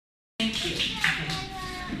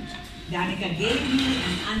Danica gave me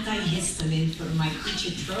an antihistamine for my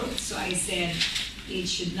itchy throat, so I said it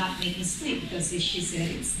should not make me sleep because she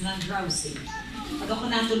said it's non-drowsy. Pag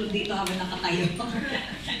ako natulog dito habang nakatayo,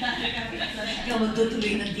 ikaw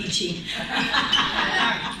magtutuloy ng teaching.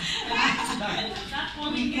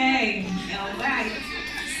 Okay, all right.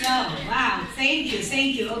 So, wow, thank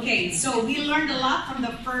you. Okay, so we learned a lot from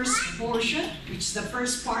the first portion, which is the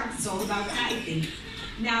first part. It's all about tithing.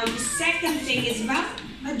 Now, the second thing is about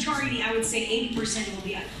majority, I would say 80% will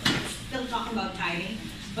be still talking about tithing,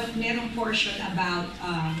 but merong portion about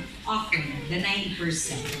offering, the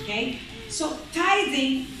 90%, okay? So,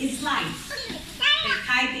 tithing is life. Okay,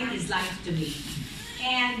 tithing is life to me.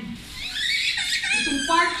 And itong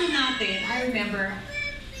part 2 natin, I remember,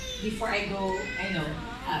 before I go, I know,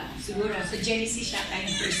 siguro, sa Genesis siya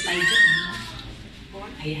tayong first slide dyan, no?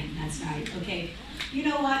 Ayan, that's right. Okay. You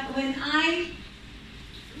know what? When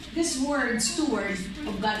these words, 2 words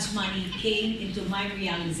of God's money came into my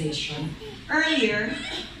realization. Earlier,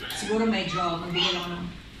 siguro medyo magbigay ako ng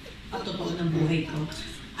patotoo ng buhay ko.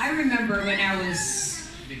 I remember when I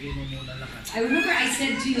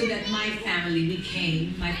said to you that my family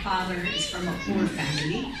my father is from a poor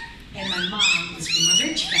family, and my mom is from a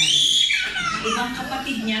rich family. Ibang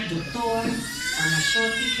kapatid niya, doktor,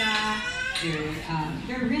 pharmaceutica,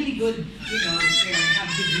 they're really good, you know, they have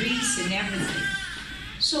degrees and everything.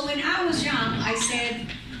 So when I was young, I said,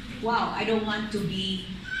 wow, I don't want to be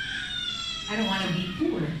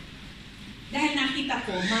poor. Dahil nakita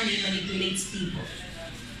ko, money manipulates people.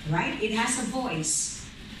 Right? It has a voice.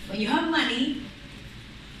 When you have money,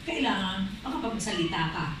 kailangan makapagsalita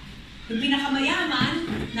ka. Yung pinakamayaman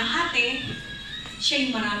na ate, siya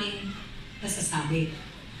yung maraming nasasabi.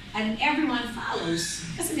 And everyone follows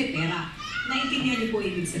kasi may pera. Naintindihan niyo po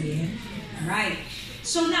ibig sabihin? Alright.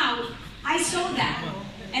 So now, I saw that.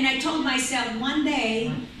 And I told myself, one day,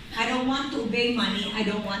 I don't want to obey money. I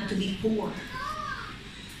don't want to be poor.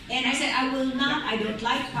 And I said, I don't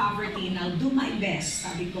like poverty, and I'll do my best,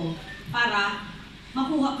 sabi ko, para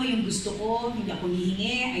makuha ko yung gusto ko, hindi ako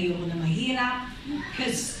hihingi, ayoko na mahirap.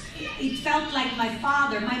 Because it felt like my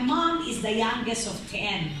mom is the youngest of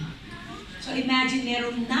 10. So imagine,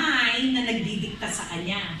 meron 9 na nagdidikta sa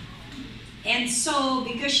kanya. And so,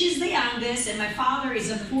 because she's the youngest, and my father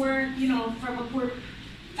is from a poor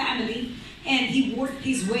family, and he worked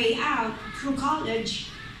his way out through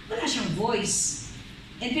college, wala siyang voice.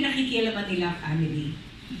 And pinakikialaman nila family.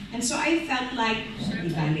 And so I felt like,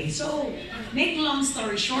 di bale. So, make long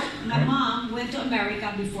story short, my mom went to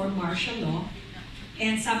America before martial law.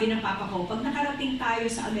 And sabi ng papa ko, pag nakarating tayo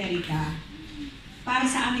sa Amerika, para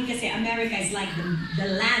sa amin kasi, America is like the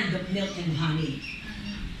land of milk and honey.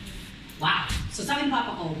 Wow! So sabi ng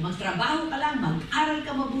papa ko, magtrabaho ka lang, mag-aral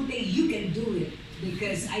ka mabuti, you can do it.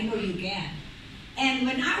 Because I know you can. And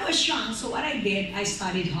when I was young, so what I did, I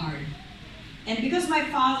studied hard. And because my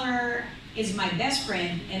father is my best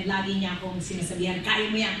friend, and lagi niya akong sinasabihan,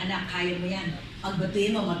 kaya mo yan, anak, kaya mo yan.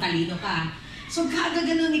 Pagbatuhin mo, matalino ka. So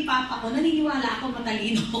kagaganon ni Papa ko, naniniwala ako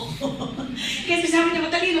matalino ko. Kasi sabi niya,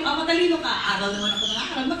 matalino ka. Aral naman ako ng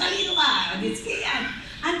aral, matalino ka.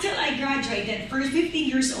 Until I graduated, first 15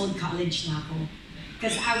 years old, college na ako.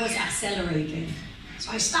 Because I was accelerated.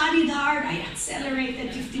 So I studied hard, I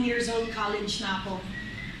accelerated, 15 years old, college na ako.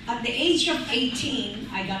 At the age of 18,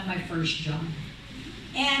 I got my first job.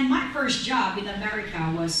 And my first job in America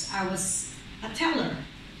was, I was a teller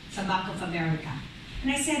sa Bank of America. And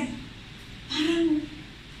I said, parang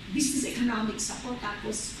business economics ako,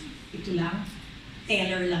 tapos ito lang,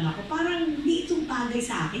 teller lang ako. Parang hindi itong bagay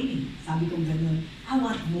sa akin eh. Sabi ko ganun, I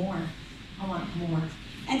want more.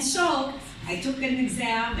 And so, I took an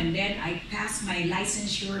exam, and then I passed my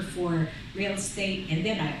licensure for real estate, and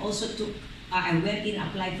then I also I went in,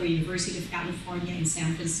 applied for University of California in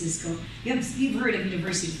San Francisco. You've heard of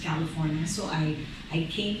University of California. So I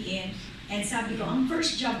came in, and sabi ko, ang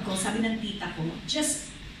first job ko, sabi ng tita ko, just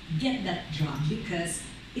get that job because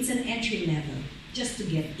it's an entry level, just to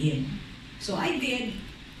get in. So I did.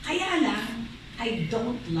 Kaya lang, I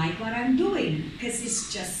don't like what I'm doing because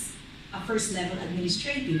it's just a first level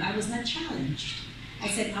administrative. I was not challenged.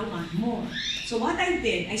 I said, I want more. So what I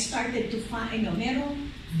did, I started to find,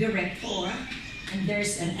 merong director, and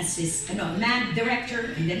there's an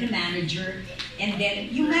director, and then the manager, and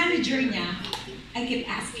then yung manager niya, I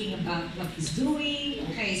kept asking about what he's doing.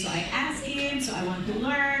 Okay, so I asked him, so I want to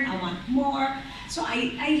learn, I want more. So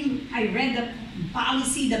I read the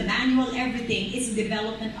policy, the manual, everything. It's a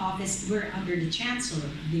development office. We're under the chancellor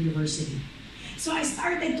of the university. So I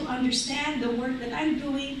started to understand the work that I'm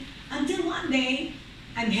doing until one day,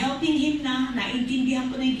 I'm helping him na, naintindihan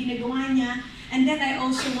ko na yung ginagawa niya. And then I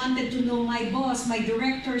also wanted to know my boss, my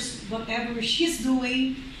directors, whatever she's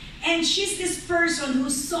doing. And she's this person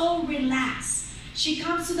who's so relaxed. She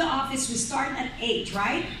comes to the office, we start at 8,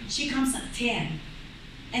 right? She comes at 10.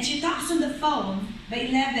 And she talks on the phone by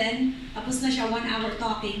 11, tapos na siya 1 hour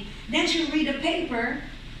talking. Then she'll read a paper,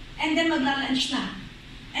 and then magla-lunch na.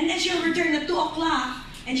 And then she'll return at 2 o'clock,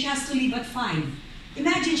 and she has to leave at 5.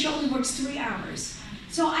 Imagine she only works 3 hours.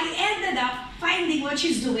 So I ended up finding what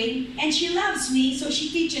she's doing, and she loves me, so she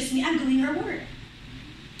teaches me I'm doing her work.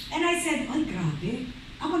 And I said, "Ay, grabe.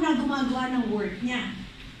 Ako na gumagawa ng work niya."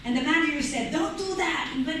 And the manager said, "Don't do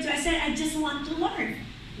that." But I said, "I just want to learn."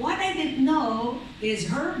 What I didn't know is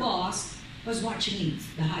her boss was watching me,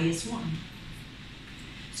 the highest one.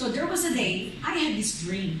 So there was a day, I had this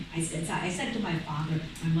dream. I said to my father,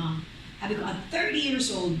 my mom, sabi ko, at 30 years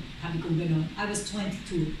old, sabi ko gano'n, I was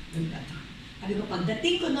 22 at that time. Sabi ko,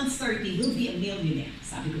 pagdating ko ng 30, we'll be a millionaire.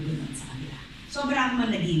 Sabi ko gano'n sa kanila. Sobrang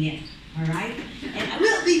managinip. Alright? And I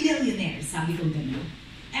will be millionaire. Sabi ko gano'n.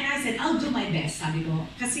 And I said, I'll do my best. Sabi ko,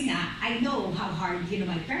 kasi nga, I know how hard,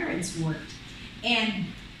 my parents worked. And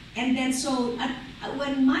then so,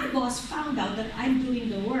 when my boss found out that I'm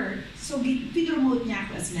doing the work, so pinromote niya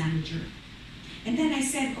ako as manager. And then I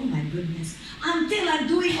said, oh my goodness. Until I'm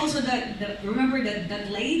doing also remember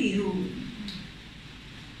that lady who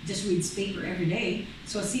just reads paper every day.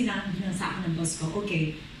 So sinang sa akin ng boss ko,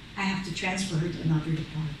 okay, I have to transfer her to another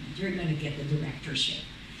department. You're gonna get the directorship.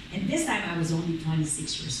 And this time I was only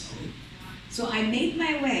 26 years old. So I made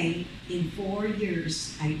my way. In 4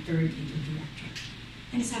 years, I turned into director.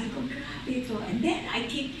 And sabi ko, grabe ito. And then I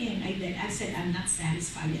kicked in. I said, I'm not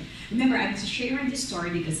satisfied yet. Remember, I was sharing this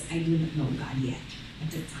story because I do not know God yet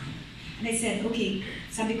at the time. And I said, okay,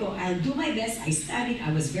 sabi ko, I'll do my best. I studied.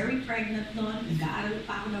 I was very pregnant noon. Nag-aaral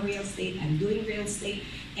pa ako ng real estate. I'm doing real estate.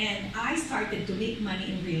 And I started to make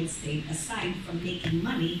money in real estate aside from making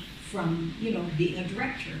money from, being a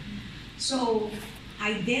director. So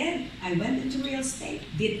I went into real estate,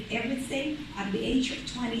 did everything. At the age of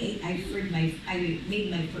 28, I made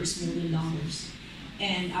my first $1 million.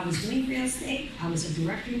 And I was doing real estate. I was a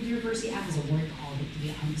director in the university. I was a workaholic, to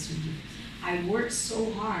be honest with you. I worked so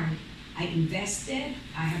hard. I invested.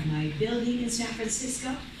 I have my building in San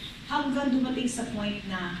Francisco. Hanggang dumating sa point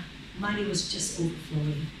na money was just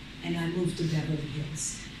overflowing. And I moved to Beverly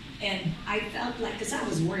Hills. And I felt like, because I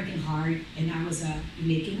was working hard and I was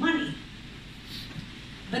making money.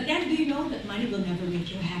 But then, do you know that money will never make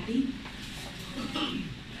you happy?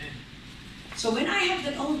 So when I have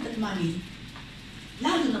all that money,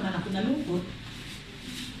 lalo naman ako nalungkot.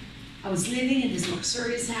 I was living in this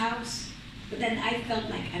luxurious house, but then I felt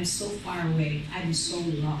like I'm so far away. I'm so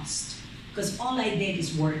lost. Because all I did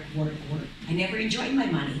is work, work, work. I never enjoyed my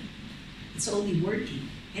money. It's only working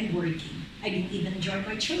and working. I didn't even enjoy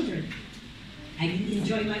my children. I didn't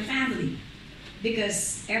enjoy my family.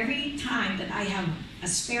 Because every time that I have a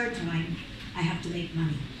spare time, I have to make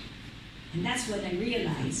money. And that's when I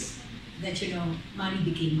realized that, money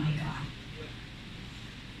became my God.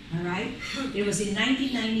 All right? It was in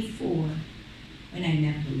 1994 when I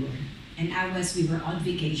met the Lord. And we were on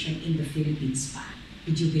vacation in the Philippines pa.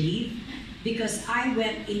 Would you believe? Because I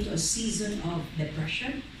went into a season of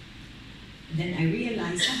depression. Then I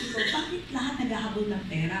realized, sabi ko, bakit lahat naghahabol ng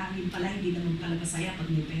pera? Yung pala hindi naman pala masaya pag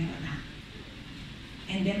may pera na.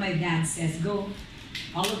 And then my dad says, go,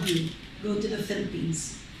 all of you, go to the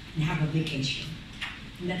Philippines and have a vacation.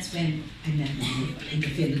 And that's when I met him in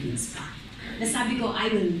the Philippines. Nasabi ko,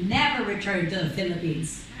 I will never return to the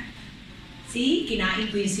Philippines. See,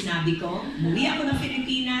 kinain ko yung sinabi ko. Umuwi ako ng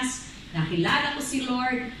Pilipinas, nakilala ko si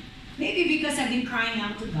Lord. Maybe because I've been crying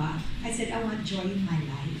out to God. I said, I want joy in my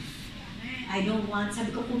life. I don't want,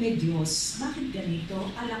 sabi ko, kung may Diyos, bakit ganito?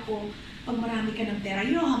 Akala ko, pag marami ka ng pera,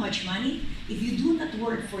 you know how much money? If you do not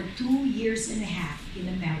work for 2.5 years in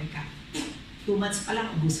America, 2 months pa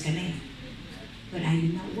lang, ubus ka na eh. But I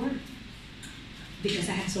did not work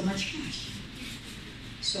because I had so much cash.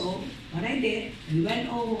 So, what I did, we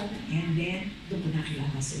went home, and then doon ko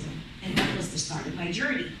nakilala sila. And that was the start of my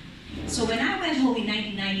journey. So when I went home in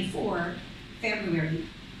 1994, February,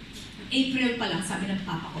 April pa lang, sabi ng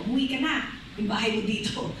papa ko, umuwi ka na. Yung bahay mo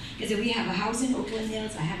dito. Kasi we have a house in Oakland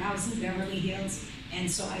Hills, I have a house in Beverly Hills, and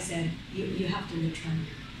so I said, you have to return.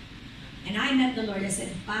 And I met the Lord. I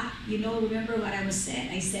said, Pa, remember what I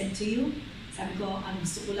said to you? Sabi ko, ang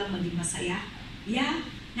gusto ko lang maging masaya. Yeah,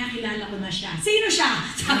 nakilala ko na siya. Sino siya?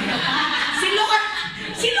 Sabi ko, si Lord!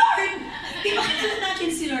 Si Lord! Di ba kilala natin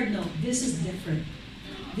si Lord? No, this is different.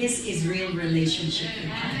 This is real relationship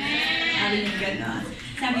with God. Sabi niya gano'n.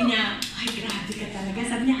 Sabi niya, ay, grabe ka talaga.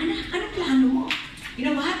 Sabi niya, anong plano mo? You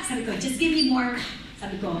know what? Sabi ko, just give me more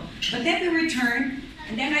Sabi ko. But then we returned,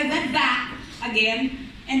 and then I went back again,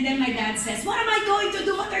 and then my dad says, what am I going to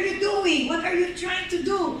do? What are you doing? What are you trying to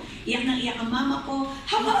do? Iyak na iyak ang mama ko.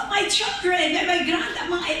 How about my children? And my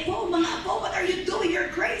mga apo, what are you doing? You're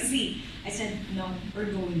crazy. I said, no,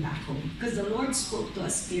 we're going back home. Because the Lord spoke to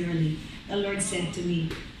us clearly. The Lord said to me,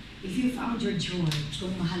 if you found your joy,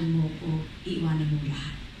 kung mahal mo ko, iiwanan mo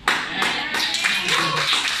lahat.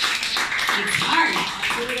 It's hard.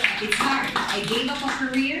 It's hard. I gave up a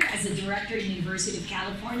career as a director in the University of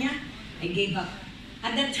California. I gave up.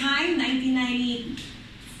 At that time,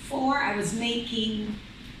 1994, I was making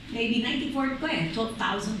maybe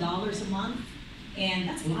 $12,000 a month. And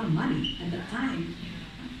that's a lot of money at that time.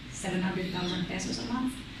 700,000 pesos a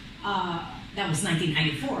month. That was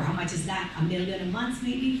 1994. How much is that? $1 million a month,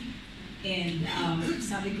 maybe? And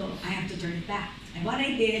sabi ko, I have to turn it back. And what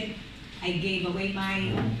I did, I gave away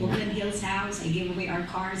my Oakland Hills house. I gave away our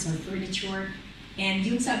cars, our furniture. And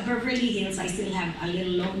yung sa Beverly Hills, I still have a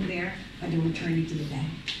little loan there, but I returned it to the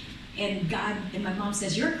bank. And God, and my mom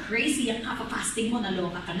says, you're crazy, yung kapapasting mo,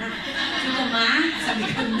 naloka ka na. Sabi ko, ma? Sabi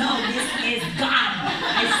ko, no, this is God.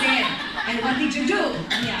 I said, and what did you do?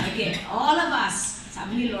 Yeah, again, all of us,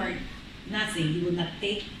 sabi ni Lord, nothing. He will not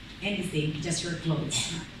take anything, just your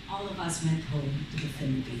clothes. All of us went home to the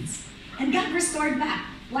Philippines. And God restored back.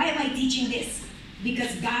 Why am I teaching this?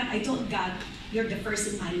 Because God, I told God, you're the first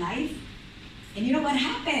in my life. And you know what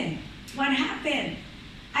happened? What happened?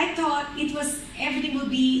 I thought it was, everything would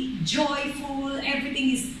be joyful,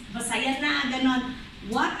 everything is masaya na, ganon.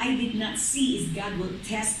 What I did not see is God will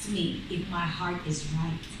test me if my heart is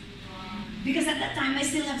right. Because at that time, I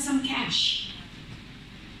still have some cash.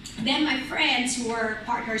 Then my friends who were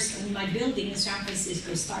partners in my building in San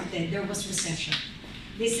Francisco started, there was recession.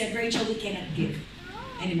 They said, Rachel, we cannot give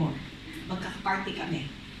anymore. Magkakaparty kami.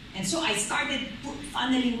 And so I started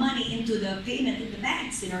funneling money into the payment in the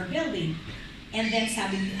banks in our building. And then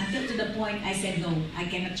until to the point, I said, no, I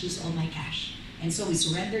cannot use all my cash. And so we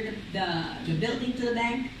surrendered the building to the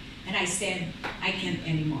bank. And I said, I can't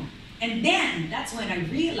anymore. And then, that's when I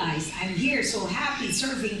realized, I'm here so happy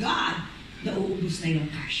serving God, nauubos na yung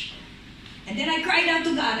cash. And then I cried out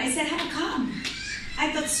to God. I said, how come?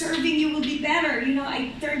 I thought serving you would be better. You know,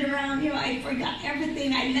 I turned around, I forgot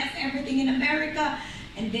everything. I left everything in America.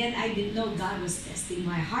 And then I didn't know God was testing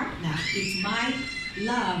my heart now. If my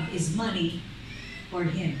love is money for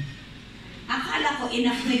Him. Akala ko,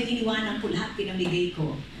 enough na yung iniwanan ko lahat, pinamigay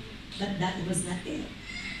ko. But that was not it.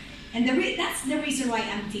 And that's the reason why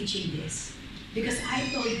I'm teaching this. Because I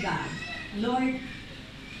told God, Lord,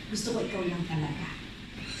 gusto ko ikaw lang talaga.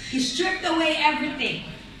 He stripped away everything.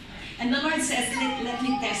 And the Lord says, let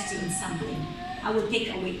me test you in something. I will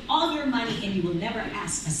take away all your money and you will never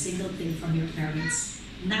ask a single thing from your parents.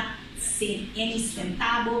 Not seen any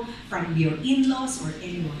centavo from your in-laws or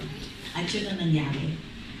anyone. At yun ang nangyari.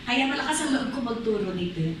 Kaya malakas ang loob ko magturo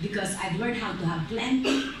nito because I've learned how to have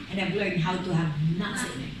plenty and I've learned how to have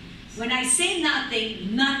nothing. When I say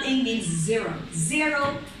nothing, nothing means zero.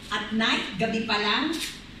 Zero at night, gabi pa lang,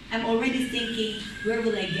 I'm already thinking, where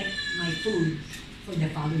will I get my food for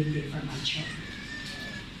the following day for my children?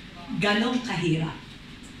 Ganong kahirap.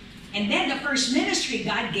 And then the first ministry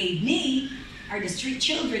God gave me are the street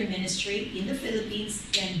children ministry in the Philippines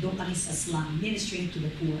and doon kami sa slum, ministering to the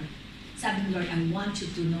poor. Sabi ni Lord, I want you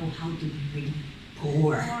to know how to be really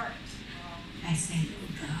poor. I said, oh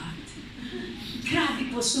God,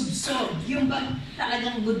 grabe po, subsob. Yung ba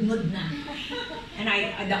talagang gudmud na. And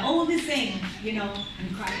the only thing,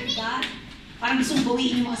 I'm crying, God, parang gustong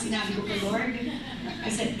bawiin yung mga sinabi ko kay Lord. I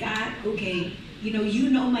said, God, okay,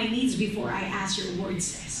 you know my needs before I ask, your word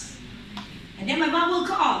says. And then my mom will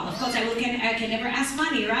call. Of course, I can never ask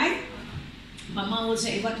money, right? My mom will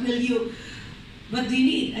say, what do you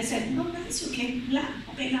need? I said, no, it's okay.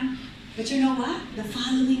 Okay lang. But you know what? The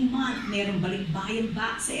following month, merong balikbayan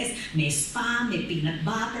boxes, may spam, may peanut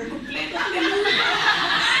butter, kompleto. Hallelujah!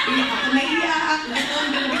 Iyak ako naiyak.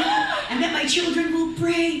 And then my children will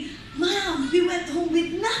pray, Mom, we went home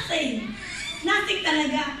with nothing. Nothing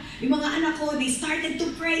talaga. Yung mga anak ko, they started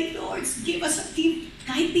to pray, Lord, give us a TV.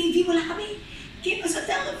 Kahit TV, wala kami. Give us a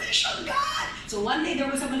television, God. So one day,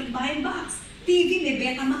 there was a balikbayan box. TV, may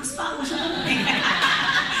Betamax pa. So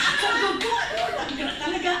I go, God, Lord,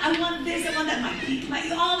 talaga, I want this, I want that.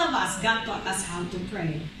 All of us, God taught us how to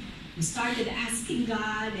pray. We started asking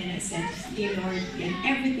God, and I said, okay, Lord, and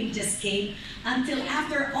everything just came until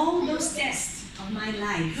after all those tests of my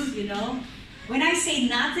life, When I say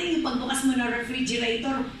nothing, pagbukas mo ng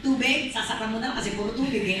refrigerator, tubig, sasakran mo na kasi puro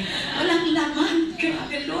tubig eh. Walang laman,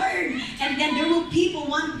 grabe Lord. And then there will people,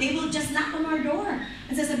 they will just knock on our door.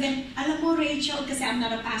 And sasabihin, alam mo Rachel, kasi I'm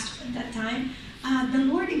not a pastor at that time, the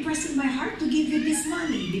Lord impressed in my heart to give you this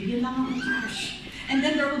money. Bigyan lang akong cash. And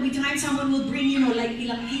then there will be times someone will bring, like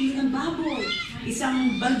ilang kilo ng baboy,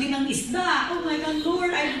 isang balde ng isda. Oh my God,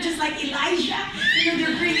 Lord, I'm just like Elijah.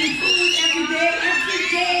 They're bringing food every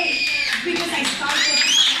day. Because I started to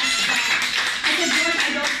trust God. I said, Lord,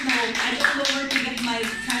 I don't know where to get my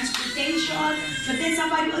transportation. But then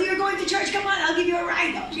somebody, you're going to church, come on, I'll give you a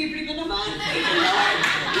ride. Oh, libre ka naman. Thank you, Lord.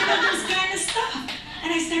 Those kind of stuff. And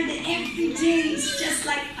I started every day. It's just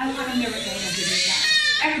like, I want a miracle every day, God.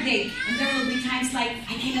 Every day. And there will be times like,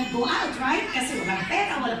 I cannot go out, right? Kasi wala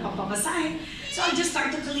pera, wala papabasahin. So I just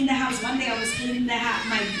started to clean the house. One day I was cleaning the house,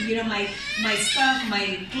 my stuff,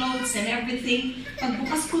 my clothes and everything.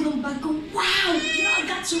 Pagbukas ko ng bag ko, wow! I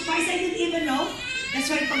got surprised. I didn't even know. That's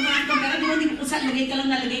why pag mga pera, hindi mo kung saan lagay ka lang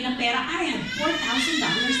nalagay ng pera. I had $4,000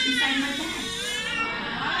 inside my bag.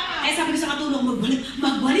 Eh sabi ko sa katulong,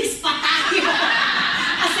 magwalis pa tayo.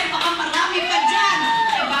 Kasi baka marami pa dyan.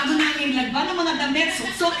 Bago namin lagba ng mga damit,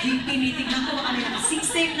 suksok, tinitignan ko baka nila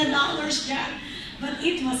 $6 dyan. But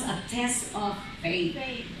it was a test of faith.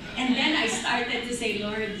 And then I started to say,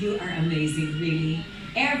 Lord, you are amazing, really.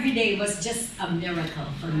 Every day was just a miracle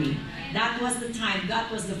for me. That was the time,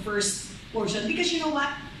 that was the first portion. Because you know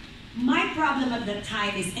what? My problem at that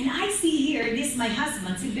time is, and I see here, this my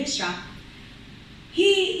husband, si Bishop,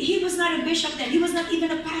 he was not a bishop then. He was not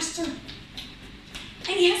even a pastor.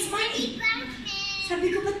 And he has money.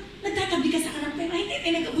 Sabi ko, ba't nagtatabi ka sa akin ng pera? Hindi,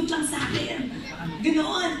 nag-abot lang sa akin.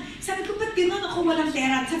 Ganoon. Sabi ko, ba't ganoon ako walang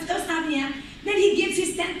pera? Tapos sabi niya, then he gives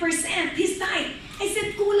his 10%, his tithe. I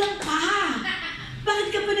said, kulang pa. Bakit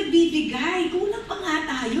ka pa nagbibigay? Kulang pa nga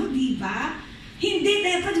tayo, di ba? Hindi,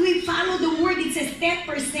 dapat we follow the word. It says 10%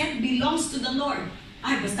 belongs to the Lord.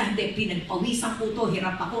 Ay, basta hindi, pinagpawisan ko to,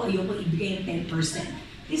 hirap ako, ayoko ibigay ng 10%.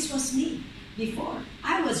 This was me before.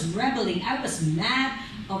 I was rebelling. I was mad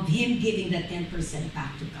of him giving the 10%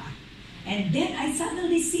 back to God. And then I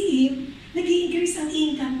suddenly see him, nag-i-increase ang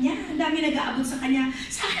income niya. Ang dami nag-aabot sa kanya.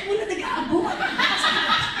 Sa akin wala nag-aabot.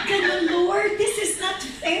 Ganun, Lord, this is not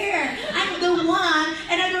fair. I'm the one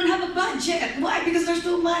and I don't have a budget. Why? Because there's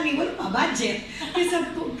no money. Wala pa budget. Kaya sabi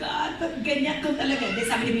ko, God, ba't ganyan ko talaga? Then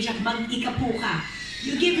sabi ni Bishop, mag-ikapu ka.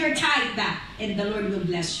 You give your tithe back and the Lord will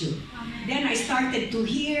bless you. Amen. Then I started to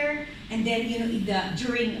hear, and then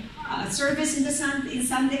during service in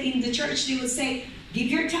Sunday in the church, they would say, give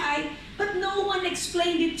your tithe, but no one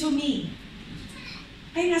explained it to me.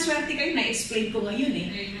 Ay, naswerte kayo, na-explain ko ngayon eh.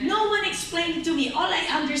 No one explained it to me. All I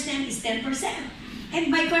understand is 10%. And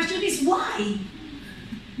my question is, why?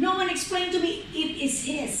 No one explained to me, it is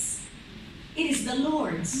His. It is the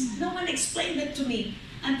Lord's. No one explained it to me.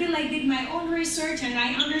 Until I did my own research and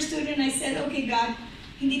I understood and I said, okay God,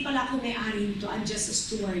 hindi pala ako may-ari nito. I'm just a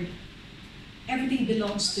steward. Everything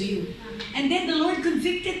belongs to you. And then the Lord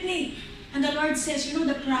convicted me. And the Lord says,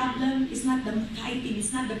 the problem is not the tithing,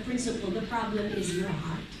 it's not the principle. The problem is your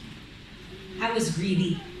heart. I was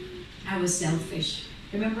greedy. I was selfish.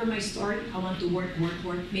 Remember my story? I want to work,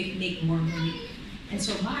 make more money. And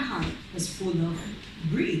so my heart was full of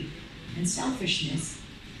greed and selfishness.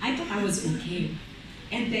 I thought I was okay.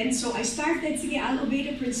 And then, so I started, sige, I'll obey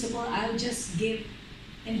the principle. I'll just give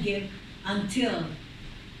and give until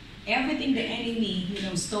everything the enemy,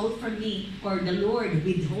 stole from me, or the Lord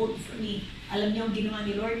withhold from me. Alam niyo ang ginawa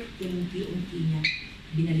ni Lord? Unti-unti niya,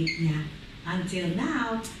 binalik niya. Until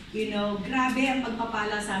now, grabe ang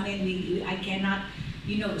pagpapala sa amin. I cannot,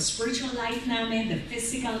 spiritual life namin, the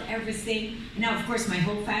physical, everything. And now, of course, my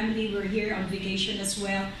whole family, we're here on vacation as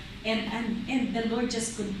well. And the Lord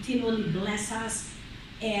just continually bless us.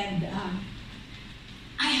 And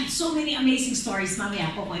I have so many amazing stories.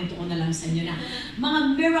 Mamaya po, kwento ko na lang sa inyo na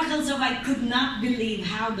mga miracles of I could not believe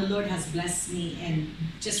how the Lord has blessed me and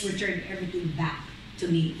just returned everything back to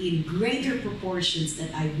me in greater proportions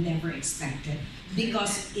that I've never expected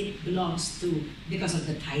because because of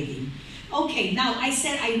the tithing. Okay, now I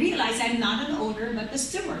realize I'm not an owner but a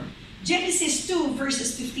steward. Genesis 2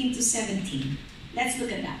 verses 15 to 17. Let's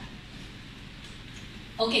look at that.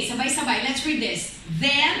 Okay, sabay-sabay. Let's read this.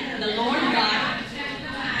 Then the Lord God...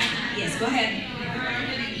 Yes, go ahead.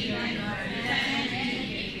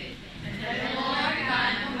 The Lord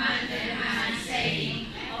God commanded man, saying,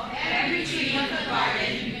 of every tree of the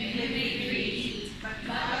garden you may eat, but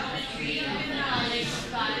of the tree of the knowledge of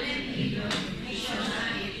God and evil you shall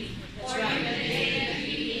not eat. For in the day that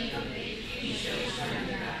you eat of it, you shall surely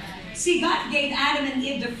die. See, God gave Adam and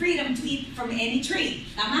Eve the freedom to eat from any tree.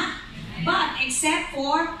 Tama? But except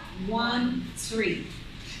for one tree.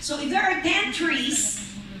 So if there are 10 trees,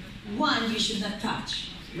 one you should not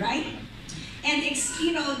touch, right? And this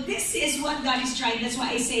is what God is trying. That's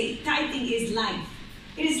why I say tithing is life.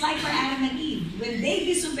 It is life for Adam and Eve. when they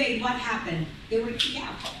disobeyed, what happened? They were kicked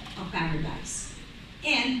out of paradise.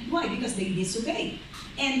 And why? Because they disobeyed.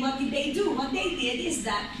 And what did they do? What they did is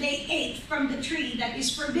that they ate from the tree that is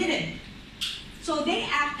forbidden. So they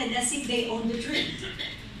acted as if they owned the tree.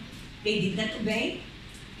 They did not obey.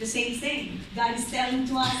 The same thing. God is telling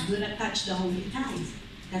to us, do not touch the holy tithe.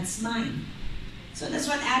 That's mine. So that's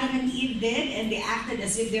what Adam and Eve did, and they acted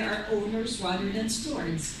as if they are owners rather than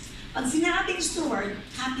stewards. Pag sinabing steward,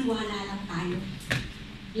 katiwala lang tayo.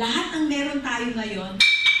 Lahat ng meron tayo ngayon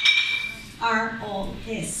are all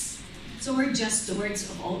His. So we're just stewards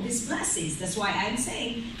of all these blessings. That's why I'm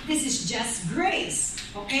saying, this is just grace.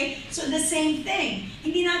 Okay? So the same thing.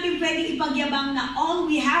 Hindi natin pwedeng ipagyabang na all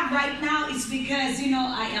we have right now is because,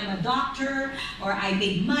 I am a doctor, or I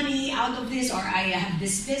made money out of this, or I have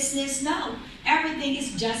this business. No. Everything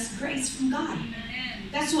is just grace from God.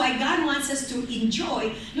 That's why God wants us to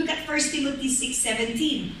enjoy. Look at 1 Timothy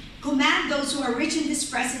 6:17. Command those who are rich in this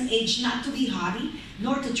present age not to be haughty,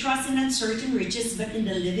 nor to trust in uncertain riches, but in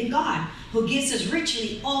the living God, who gives us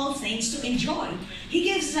richly all things to enjoy. He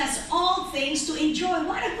gives us all things to enjoy.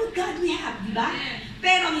 What a good God we have, di ba?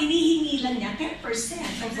 Pero ang hinihingi lang niya 10%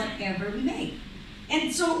 of whatever we make.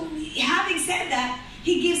 And so, having said that,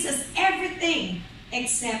 He gives us everything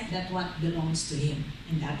except that what belongs to Him,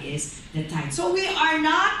 and that is the tithe. So we are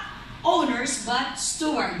not owners, but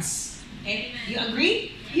stewards. And you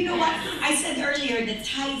agree? You know what? I said earlier that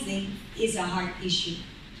tithing is a heart issue.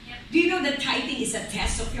 Do you know that tithing is a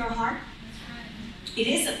test of your heart? It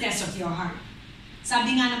is a test of your heart.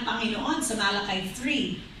 Sabi nga ng Panginoon sa Malakay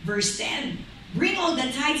 3, verse 10, bring all the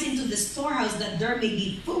tithes into the storehouse that there may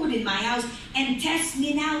be food in my house, and test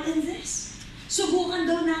me now in this. Subukan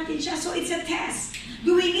daw natin siya. So it's a test.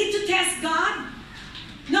 Do we need to test God?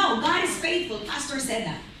 No, God is faithful. Pastor said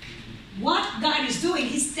that. What God is doing,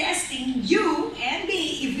 He's testing you and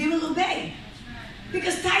me if we will obey.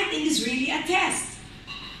 Because tithing is really a test.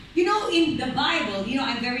 In the Bible,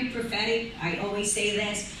 I'm very prophetic. I always say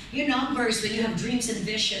this. Numbers, when you have dreams and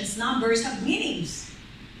visions, numbers have meanings.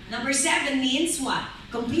 Number 7 means what?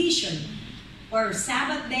 Completion. Or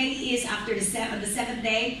Sabbath day is after the seventh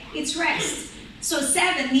day, it's rest. So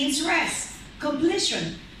 7 means rest.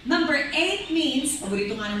 Completion. Number 8 means,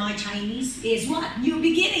 paborito nga ng mga Chinese, is what? New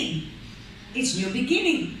beginning. It's new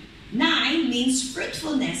beginning. 9 means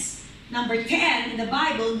fruitfulness. Number 10 in the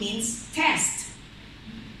Bible means test.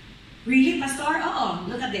 Really, Pastor? Oo,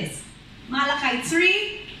 look at this. Malakay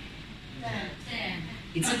 3.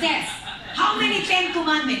 10. It's a test. How many 10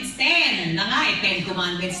 commandments? 10 na nga 10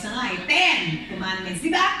 commandments na nga 10 commandments. Di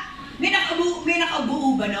ba? May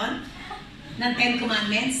nakabuo ba nun? Ng 10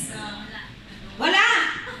 commandments? Wala.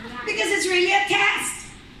 Because it's really a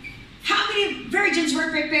test. How many virgins were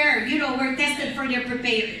prepared? Were tested for their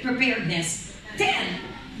preparedness?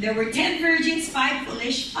 10. There were 10 virgins, 5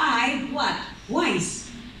 foolish, 5 what? Wise.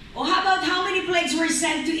 Oh, how about how many plagues were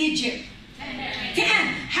sent to Egypt? 10.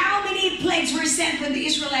 How many plagues were sent when the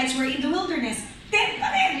Israelites were in the wilderness? 10 pa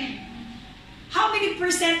rin. How many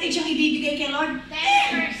percentage ang ibibigay kay Lord?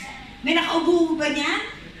 10. May nakaubo ba niyan?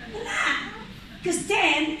 Wala. Because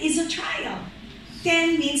 10 is a trial.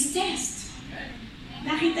 10 means test.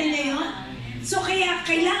 Nakita niyo yun? So kaya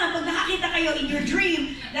kailangan, pag nakakita kayo in your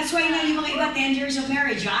dream, that's why nga yung mga iba 10 years of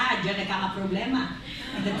marriage, dyan nagkakaproblema.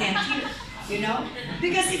 In the 10th year.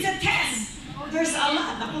 Because it's a test. There's a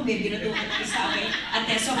lot. Ako, may binutukan ko sa akin. A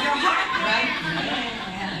test of your heart, right?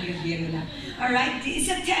 Alright? It's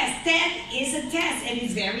a test. 10 is a test, and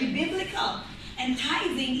it's very biblical. And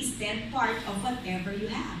tithing is then part of whatever you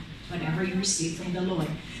have, whatever you receive from the Lord.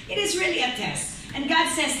 It is really a test. And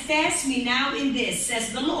God says, test me now in this,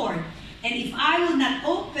 says the Lord. And if I will not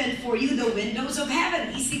open for you the windows of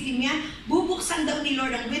heaven, isipin niya, bubuksan daw ni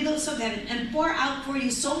Lord ang windows of heaven and pour out for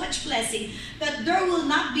you so much blessing that there will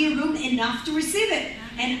not be room enough to receive it.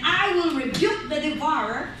 And I will rebuke the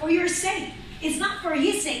devourer for your sake. It's not for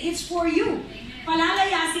his sake, it's for you.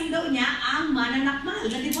 Palalayasin daw niya ang mananakmal,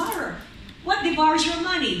 the devourer. What devours your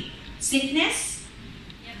money? Sickness?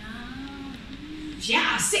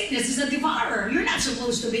 Yeah, sickness is a devourer. You're not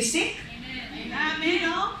supposed to be sick.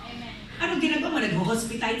 Amen. Anong ginagawa mo?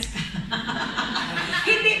 Nag-hospitalize ka?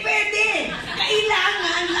 Hindi pwede.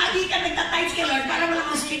 Kailangan lagi ka nagtatides kay Lord para walang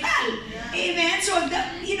hospital. Amen? So,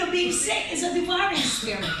 being sick is a devouring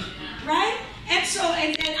spirit. Right?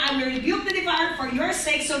 And then I will rebuke the devourer for your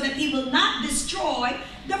sake so that he will not destroy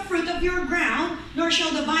the fruit of your ground, nor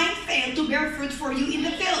shall the vine fail to bear fruit for you in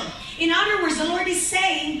the field. In other words, the Lord is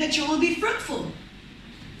saying that you will be fruitful.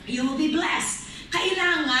 You will be blessed.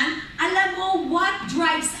 Kailangan, alam mo what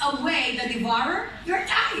drives away the devourer? Your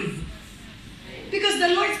tithe. Because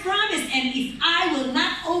the Lord's promised, and if I will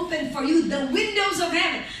not open for you the windows of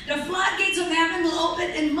heaven, the floodgates of heaven will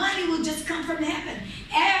open and money will just come from heaven.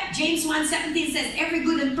 James 1:17 says, every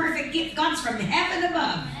good and perfect gift comes from heaven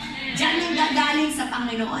above. Diyan yung gagaling sa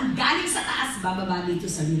Panginoon. Galing sa taas, bababa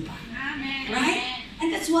dito sa lupa. Right?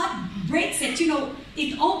 And that's what breaks it.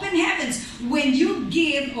 It open heavens when you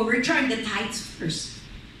give or return the tithes first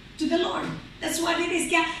to the Lord. That's what it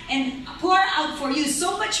is. Yeah. And pour out for you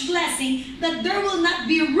so much blessing that there will not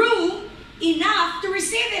be room enough to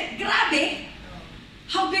receive it. Grabe!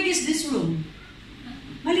 How big is this room?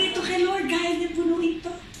 Maliit to kay Lord. Kaya niya punuin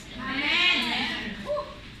to. Amen.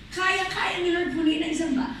 Kaya ni Lord punuin na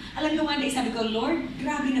isang ba? Alam mo, one day sabi ko, Lord,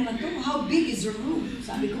 grabe naman to. How big is the room?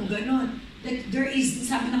 Sabi ko ganon. That there is,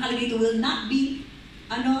 sabi nakalagay ito, will not be,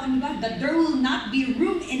 that there will not be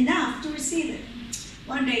room enough to receive it.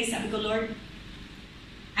 One day, sabi ko, Lord,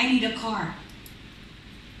 I need a car.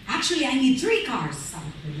 Actually, I need 3 cars. Sabi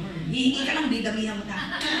ko, Lord, hihingi ka lang, damihan mo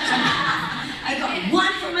na. I got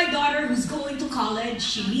one for my daughter who's going to college.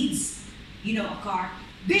 She needs, a car.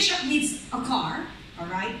 Bishop needs a car, all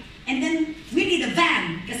right? And then, we need a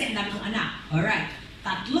van, kasi ang dami kong anak, all right?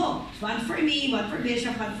 3. One for me, one for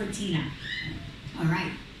Bishop, one for Tina. All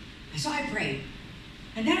right. So I prayed.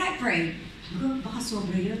 And then I prayed. Baka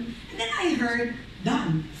sobra yun. And then I heard,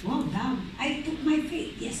 done. Well, done. I took my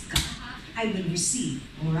faith. Yes, God. I will receive.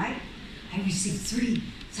 All right? I received 3.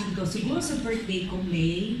 Sabi ko, siguro sa birthday ko,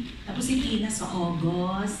 May. Tapos si Tina sa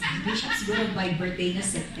August. Bishop siguro by birthday na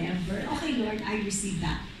September. Okay, Lord, I received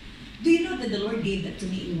that. Do you know that the Lord gave that to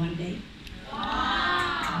me in one day?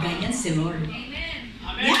 Wow. Ganyan si Lord. Amen.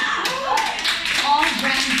 Yeah! All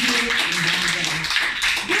brand new and brand new.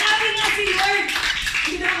 Grabe nga si Lord!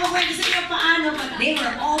 Hindi na ako kwento sa inyo paano, but they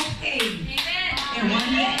were all paid. Amen. In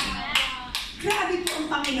one day. Grabe po ang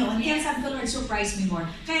Panginoon. Kaya sabi ko, Lord, surprise me more.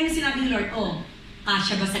 Kaya na sinabi ni Lord,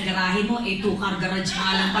 kasya ba sa garahe mo? 2-car garage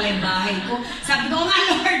nga lang pala yung bahay ko. Sabi ko,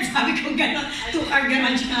 nga Lord, sabi ko gano'n, 2-car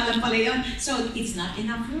garage nga lang pala yun. So, it's not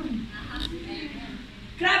enough room.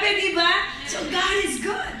 Grabe, di ba? So, God is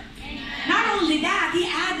good. Not only that, He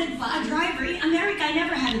added a driver. In America, I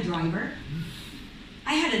never had a driver.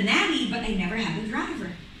 I had a nanny, but I never had a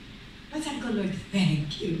driver. But sabi ko, Lord,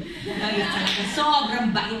 thank you. Lord, talaga,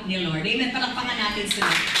 sobrang bait ni Lord. Amen. Palakpakan natin sa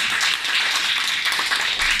Lord.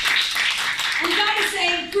 And God is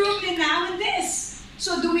saying, prove me now in this.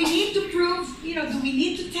 So do we need to prove, do we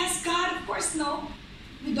need to test God? Of course, no.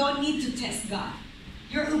 We don't need to test God.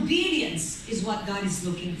 Your obedience is what God is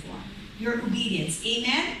looking for. Your obedience.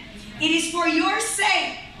 Amen? It is for your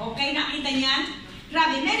sake. Okay, nakita niyan?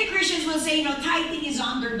 Grabe, many Christians will say, tithing is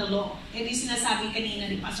under the law. Ito yung sinasabi kanina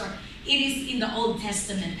ni Pastor. It is in the Old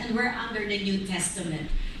Testament, and we're under the New Testament.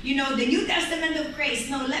 The New Testament of grace.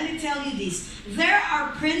 No, let me tell you this. There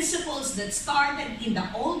are principles that started in the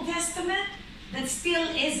Old Testament that still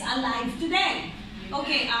is alive today.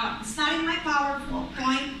 Okay, it's not in my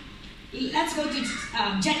PowerPoint. Let's go to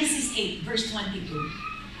Genesis 8, verse 22.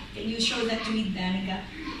 Can you show that to me, Danica?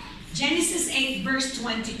 Genesis 8, verse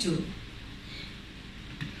 22.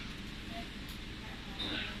 While the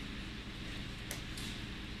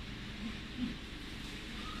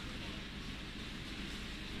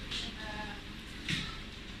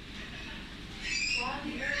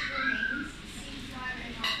remains, seed time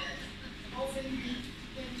and harvest, open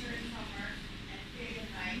winter and summer, and day and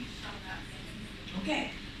night shall not cease.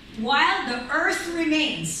 Okay. While the earth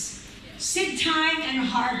remains, seed time and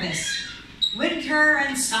harvest, winter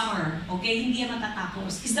and summer. Okay, hindi yan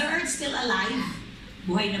matatapos. Is the earth still alive?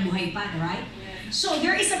 Buhay na buhay pa, right? So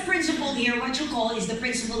there is a principle here, what you call is the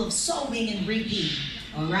principle of sowing and reaping.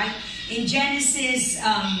 All right? In Genesis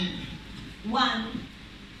 1,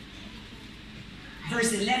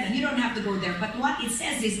 verse 11, you don't have to go there, but what it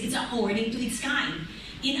says is it's according to its kind.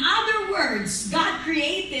 In other words, God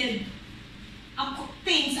created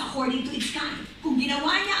things according to its kind. Kung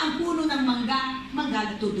ginawa niya ang puno ng mangga,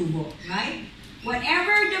 mangga tutubo, right?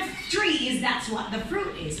 Whatever the tree is, that's what the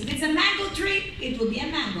fruit is. If it's a mango tree, it will be a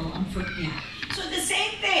mango, ang fruit niya. So the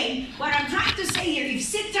same thing, what I'm trying to say here, if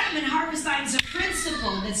seed time and harvest time is a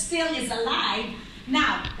principle that still is alive,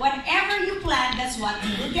 now, whatever you plant, that's what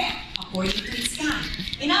you will get, according to its kind.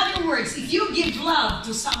 In other words, if you give love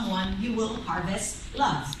to someone, you will harvest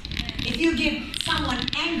love. If you give someone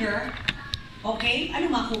anger, okay, ano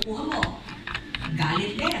makukuha mo?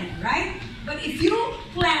 Galit din, right? But if you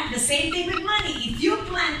plant the same thing with money, if you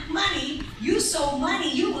plant money, you sow money,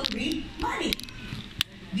 you will reap money.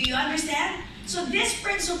 Do you understand? So this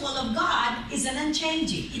principle of God is an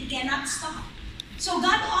unchanging. It cannot stop. So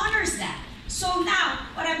God honors that. So now,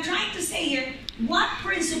 what I'm trying to say here, what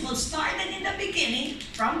principle started in the beginning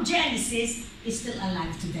from Genesis is still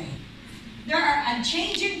alive today. There are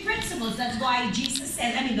unchanging principles. That's why Jesus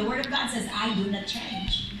says, the Word of God says, I do not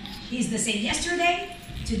change. He's the same yesterday,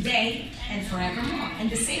 today, and forevermore. And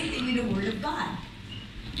the same thing with the Word of God.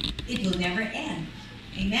 It will never end.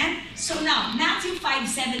 Amen? So now, Matthew 5,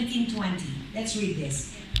 17, 20. Let's read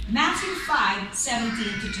this. Matthew 5,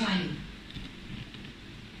 17 to 20.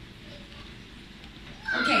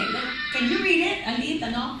 Okay, can you read it? Alit,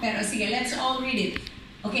 ano? Pero sige, let's all read it.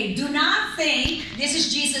 Okay, do not think, this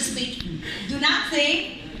is Jesus speaking, do not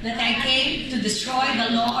think that I came to destroy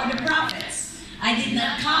the law or the prophets. I did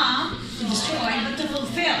not come to destroy, but to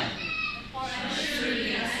fulfill.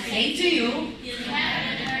 Say to you,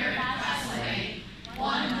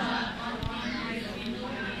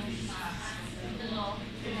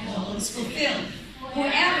 all is fulfilled.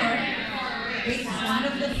 Whoever breaks one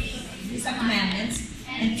of these commandments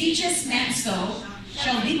and teaches men so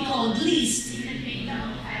shall be called least.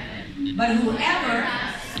 But whoever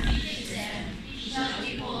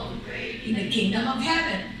in the kingdom of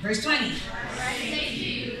heaven. Verse 20.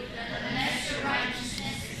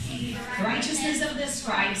 Righteousness of the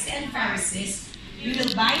scribes and Pharisees, you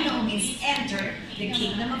will by no means enter the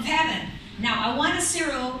kingdom of heaven. Now, I want to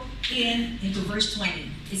zero into verse 20.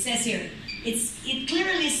 It says here, it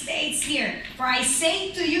clearly states here, for I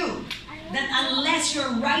say to you that unless your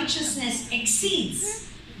righteousness exceeds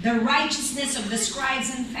the righteousness of the scribes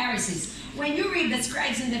and Pharisees. When you read the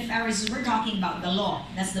scribes and the Pharisees, we're talking about the law.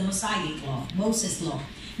 That's the Mosaic law, Moses' law.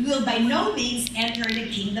 You will by no means enter the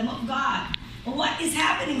kingdom of God. But what is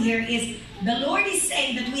happening here is the Lord is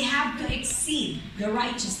saying that we have to exceed the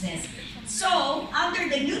righteousness. So, under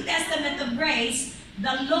the New Testament of grace,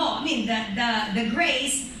 the law, the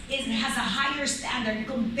grace has a higher standard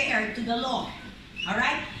compared to the law.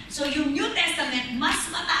 Alright? So, yung New Testament, mas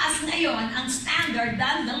mataas ngayon ang standard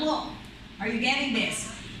than the law. Are you getting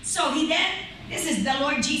this? So, this is the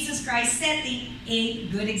Lord Jesus Christ setting a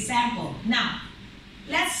good example. Now,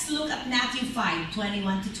 let's look at Matthew 5,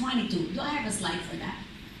 21 to 22. Do I have a slide for that?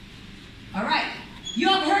 Alright. You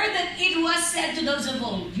have heard that it was said to those of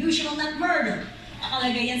old, you shall not murder.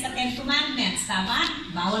 Nakalagay yan sa 10 Commandments. Tama?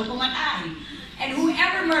 Bawal pumatay. And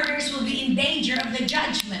whoever murders will be in danger of the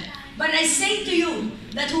judgment. But I say to you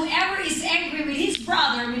that whoever is angry with his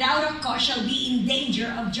brother without a cause shall be in danger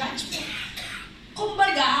of judgment.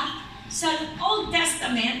 Kumbaga, sa Old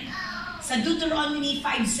Testament, sa Deuteronomy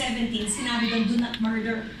 5:17, sinabi doon, do not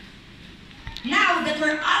murder. Now that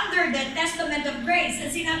we're under the testament of grace,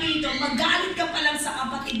 and sinabi dito, magalit ka pa lang sa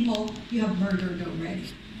kapatid mo, you have murdered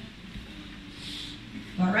already.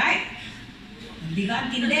 Alright? Hindi ka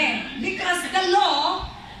antindi. Because the law,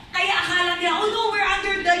 kaya akala nila, oh no, we're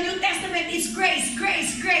under the New Testament, it's grace,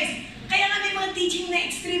 grace, grace. Kaya nga may mga teaching na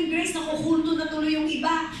extreme grace, nakukulto na tuloy yung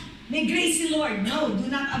iba. May grace si Lord. No, do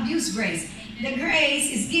not abuse grace. The grace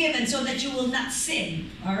is given so that you will not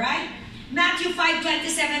sin. Alright? Matthew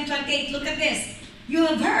 5:27, 28, look at this. You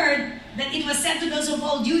have heard that it was said to those of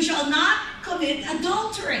old, you shall not commit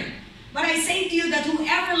adultery. But I say to you that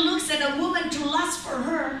whoever looks at a woman to lust for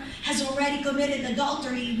her has already committed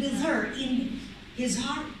adultery with her in his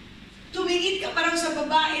heart. Tumingin ka parang sa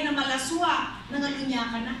babae na malaswa, nangalunya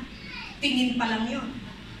ka na. Tingin pa lang yun.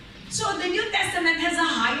 So the New Testament has a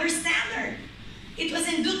higher standard. It was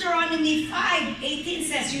in Deuteronomy 5:18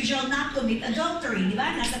 says, you shall not commit adultery. Di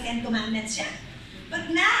ba? Nasa 10 Commandments siya.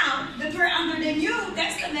 But now that we're under the New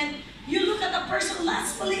Testament, you look at a person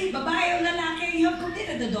lustfully, babae o lalaki, you have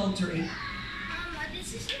committed adultery.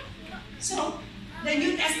 So, the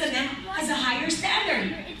New Testament has a higher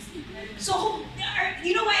standard. So,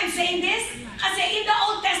 you know why I'm saying this? Kasi in the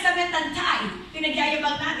Old Testament ang tithe,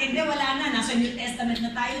 pinagyayabang natin, di wala na, nasa New Testament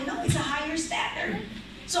na tayo. No, it's a higher standard.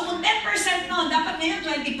 So kung 10% no, dapat ngayon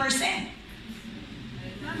 20%.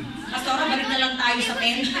 Pastora, balik na lang tayo sa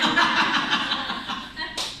 10.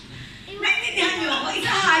 Naintindihan niyo ako? It's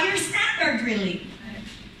a higher standard, really.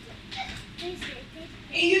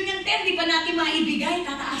 Eh yun yung 10, di pa natin maibigay,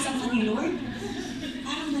 tataasan pa ni Lord.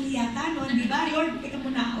 Parang mali yata, no? Di ba? Lord, teka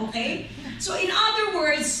muna, okay? So in other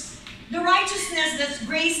words, the righteousness that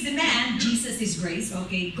grace demands, Jesus is grace,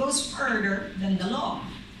 okay, goes further than the law.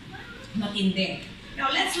 Not in there. Now,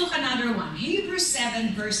 let's look another one. Hebrews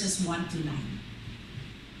 7, verses 1 to 9.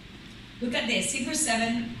 Look at this. Hebrews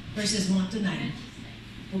 7, verses 1 to 9.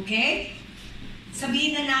 Okay?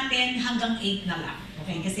 Sabihin na natin hanggang 8 na lang.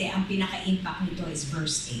 Okay? Kasi ang pinaka-impact nito is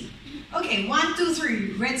verse 8. Okay, 1, 2,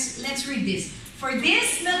 3. Let's read this. For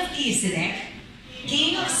this Melchizedek,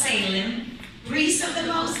 king of Salem, priest of the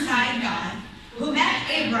Most High God, who met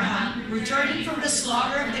Abraham returning from the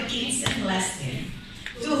slaughter of the kings and blessed him,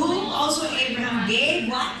 to whom also Abraham gave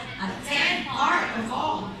what? A tenth part of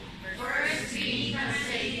all. First being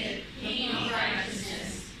translated King of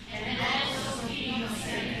Righteousness, and also King of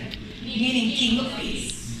Salem, Meaning King of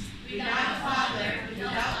Peace. without father,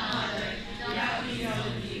 without mother, without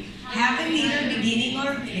genealogy, Having neither beginning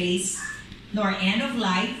or place, nor end of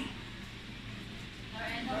life,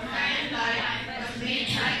 nor kind life, but made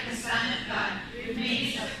like the Son of God,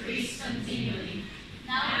 remains a priest continually.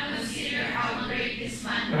 Now consider how great this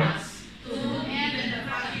man was, to whom even the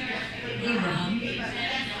patriarch Abraham gave a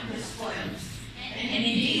tenth of the spoils. And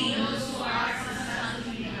indeed those who are the sons of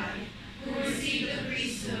Levi, who receive the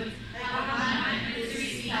priesthood, have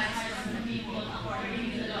 103 tithes from the people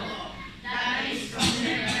according to the law. That is from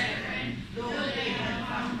their brethren, though they had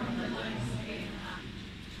come from the loins of Abraham.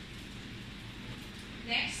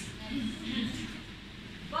 Next.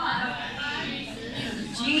 But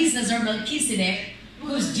Jesus or Melchizedek,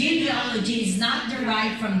 whose genealogy is not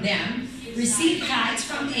derived from them, received tithes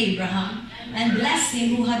from Abraham and blessed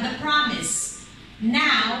him who had the promise.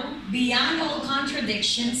 Now, beyond all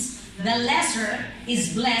contradictions, the lesser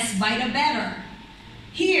is blessed by the better.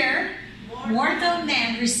 Here, mortal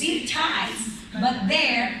man received tithes, but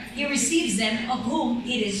there he receives them of whom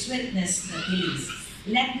it is witnessed that he lives.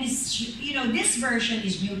 Let me, this version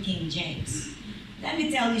is New King James. Let me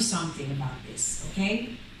tell you something about this,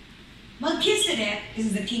 okay? Melchizedek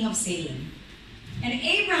is the king of Salem. And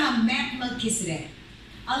Abraham met Melchizedek.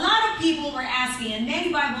 A lot of people were asking, and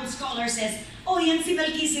many Bible scholars says, oh, yan si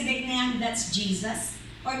Melchizedek na yan, that's Jesus.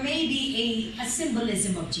 Or maybe a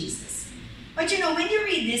symbolism of Jesus. But when you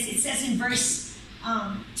read this, it says in verse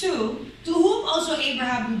 2, to whom also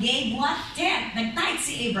Abraham gave what? Tenth. Nagtithe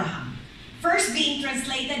si Abraham. First being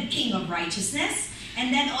translated King of Righteousness,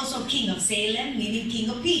 and then also King of Salem, meaning King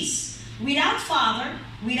of Peace. Without father,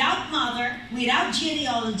 without mother, without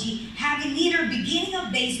genealogy, having neither beginning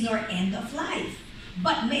of days nor end of life,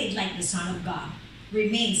 but made like the Son of God,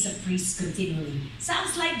 remains a priest continually.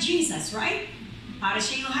 Sounds like Jesus, right? Para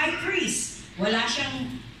siya yung high priest. Wala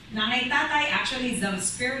siyang nanay tatay. Actually, it's the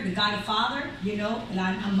Spirit, the God the Father.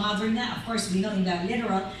 Wala ang mother na. Of course, we know in the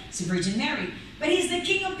literal, it's Virgin Mary. But He's the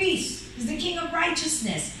King of Peace. He's the King of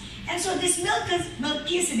Righteousness. And so this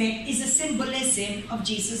Melchizedek is a symbolism of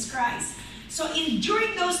Jesus Christ. So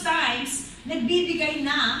during those times,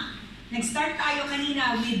 nag-start tayo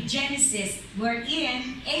kanina with Genesis,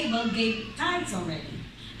 wherein Abel gave tithes already.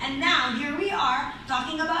 And now, here we are,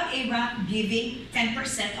 talking about Abraham giving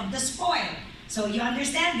 10% of the spoil. So you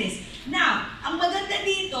understand this. Now, ang maganda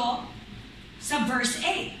dito, sa verse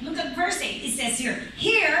 8. Look at verse 8. It says here,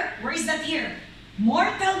 where is that here?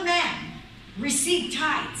 Mortal man receive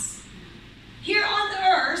tithes. Here on the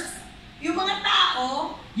earth, yung mga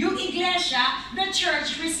tao, yung iglesia, the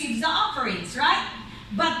church receives the offerings, right?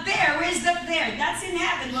 But there, where is that there? That's in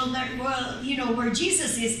heaven. Well, where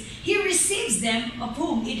Jesus is, He receives them of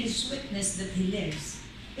whom it is witnessed that He lives.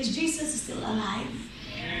 Is Jesus still alive?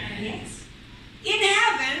 Yes. In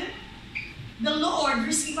heaven, the Lord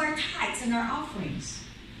receives our tithes and our offerings.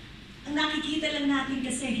 Ang nakikita lang natin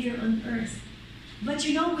kasi here on earth. But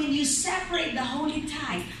when you separate the holy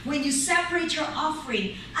tithe, when you separate your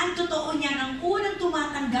offering, ang totoo niya, ang unang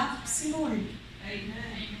tumatanggap, si Lord.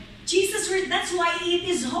 Amen. Jesus, that's why it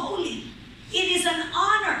is holy. It is an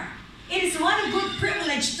honor. It is one good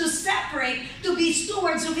privilege to separate, to be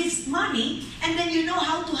stewards of His money, and then you know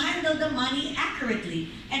how to handle the money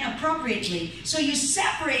accurately and appropriately. So you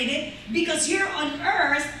separate it, because here on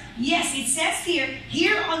earth, yes, it says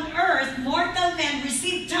here on earth, mortal men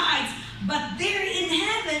receive tithes, but there in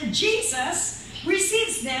heaven, Jesus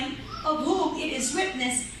receives them of whom it is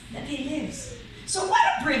witnessed that He lives. So what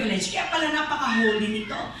a privilege. Kaya pala napaka-holy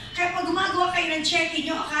nito. Kaya pag gumagawa kayo ng check-in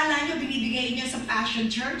nyo, akala nyo binibigay nyo sa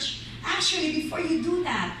Passion Church. Actually, before you do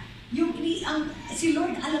that, si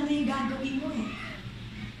Lord, alam na yung gagawin mo eh.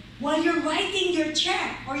 While you're writing your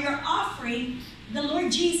check or your offering, the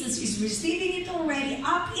Lord Jesus is receiving it already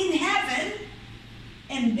up in heaven,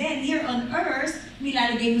 and then here on earth,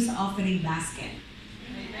 nilalagay mo sa offering basket.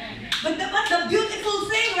 But the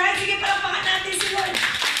beautiful thing, right? Sige, palapakan natin si Lord.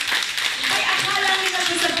 Ay, akala nila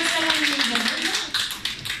basta-basta lang yung gano'n.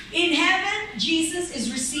 In heaven, Jesus is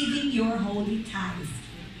receiving your holy tithe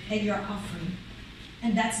and your offering.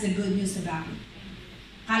 And that's the good news about it.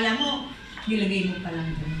 Kala mo, nilagay mo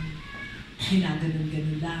palang gano'n.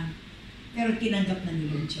 Ginaganon-ganon lang. Pero tinanggap na ni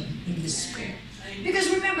Lord yun in the Spirit. Because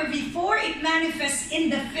remember, before it manifests in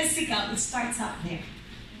the physical, it starts out there.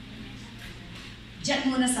 Diyan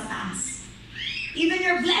muna sa taas. Even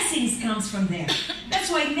your blessings comes from there.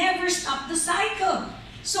 That's why never stop the cycle.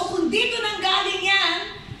 So kung dito nang galing yan,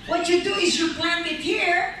 what you do is you plant it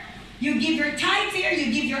here, you give your tithe here,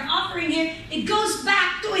 you give your offering here, it goes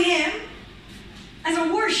back to Him as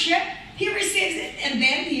a worship, He receives it, and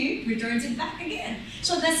then He returns it back again.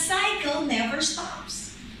 So the cycle never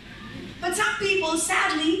stops. But some people,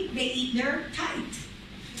 sadly, they eat their tithe.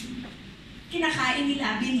 Kinakain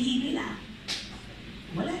nila, binhi nila.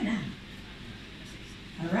 Wala na.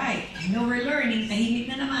 Alright, I know we're learning, tahimik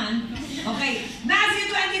na naman. Okay,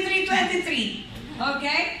 Matthew 23:23.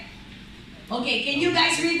 Okay? Okay, can you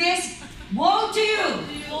guys read this? Woe to you!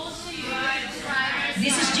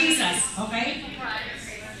 This is Jesus, okay?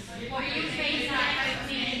 For you pay tithe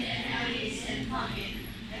mint and anise and pumpkin,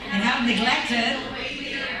 And have neglected away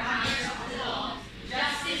with your honors of the law,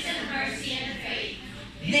 justice and mercy and faith.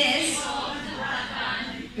 this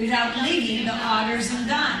without leaving the others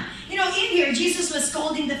undone. You know, in here, Jesus was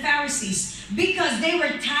scolding the Pharisees because they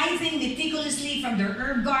were tithing meticulously from their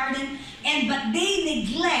herb garden, but they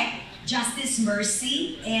neglect justice,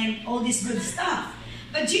 mercy, and all this good stuff.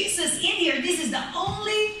 But Jesus, in here, this is the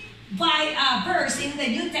only verse in the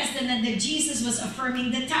New Testament that Jesus was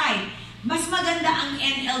affirming the tithe. Mas maganda ang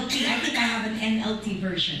NLT. I think I have an NLT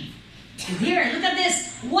version. Here, look at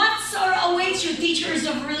this. What sorrow awaits you, teachers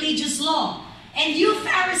of religious law? And you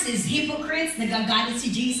Pharisees, hypocrites, nagagalit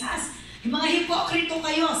si Jesus. Yung mga hipokrito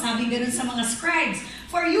kayo, sabi ganoon sa mga scribes.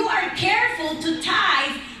 For you are careful to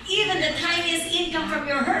tithe even the tiniest income from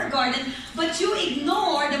your herb garden, but you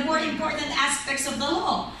ignore the more important aspects of the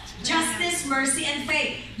law. Justice, mercy, and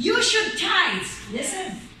faith. You should tithe.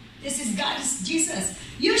 Listen, this is God's Jesus.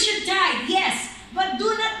 You should tithe, yes, but do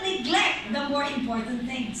not neglect the more important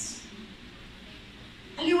things.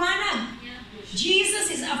 Aliwanag.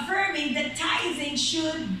 Jesus is affirming that tithing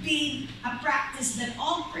should be a practice that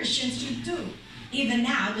all Christians should do, even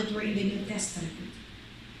now that we're in the New Testament.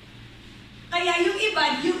 Kaya yung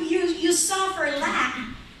iba, you suffer lack.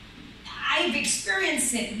 I've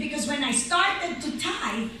experienced it because when I started to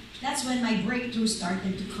tithe, that's when my breakthrough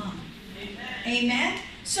started to come. Amen?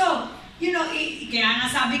 So, you know, kaya nga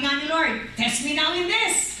sabi nga ni Lord, test me now in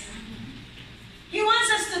this. He wants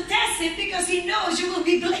us to test it because He knows you will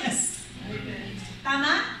be blessed.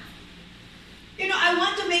 Tama? You know, I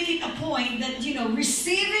want to make it a point that, you know,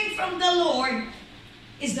 receiving from the Lord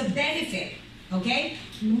is the benefit. Okay?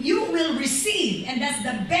 You will receive, and that's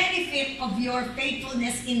the benefit of your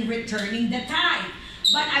faithfulness in returning the tithe.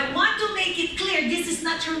 But I want to make it clear, this is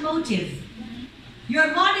not your motive.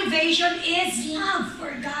 Your motivation is love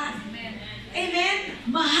for God. Amen?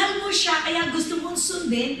 Mahal mo siya, kaya gusto mong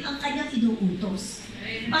sundin ang kanyang inuutos.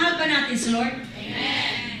 Mahal ba natin si Lord?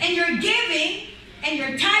 Amen. And your giving and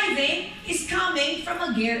your tithing is coming from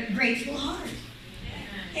a grateful heart.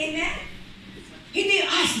 Amen? Hindi,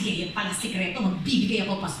 sige, yan pala sikreto, magbibigay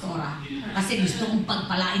ako, Pastora. Kasi gusto kong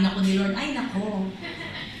pagpalain ako ni Lord. Ay, nako.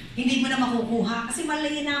 Hindi mo na makukuha kasi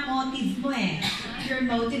mali na motive mo eh. Your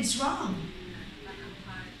motive's wrong.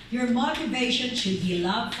 Your motivation should be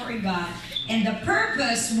love for God. And the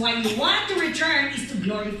purpose why you want to return is to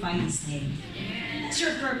glorify His name. That's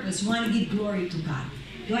your purpose. You want to give glory to God.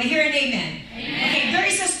 Do I hear an amen? Amen. Okay, there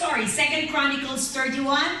is a story. 2 Chronicles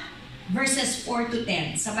 31, verses 4 to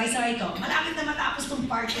 10. Sabay-sabay ito. Malapit na matapos tong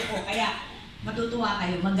part 2 ko. Kaya matutuwa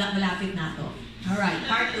kayo. Malapit na to. Alright,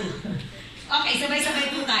 part 2. Okay,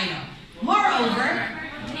 sabay-sabay po tayo. Moreover,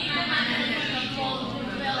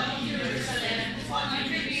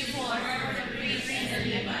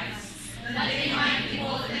 that they might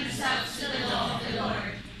devote themselves to the law of the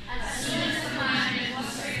Lord. As soon as the commandment was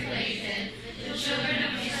circulated, the children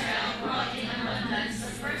of Israel brought in abundance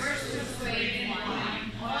the first fruits of grain and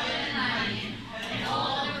wine, oil and honey, and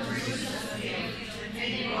all the produce of the field, and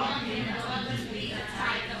they brought in abundantly a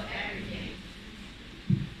tithe of everything.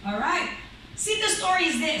 Alright. See, the story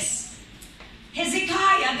is this.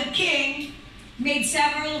 Hezekiah, the king, made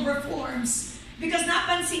several reforms because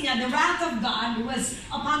napansin niya, the wrath of God was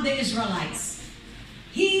upon the Israelites.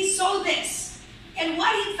 He saw this. And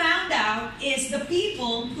what he found out is the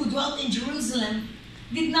people who dwelt in Jerusalem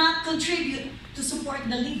did not contribute to support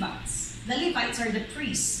the Levites. The Levites are the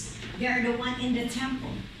priests. They are the one in the temple.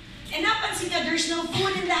 And napansin niya, there's no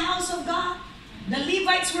food in the house of God. The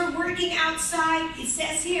Levites were working outside. It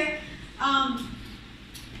says here,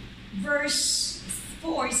 verse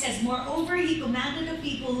 4, it says, moreover, he commanded the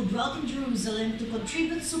people who dwelt in Jerusalem to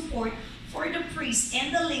contribute support for the priests and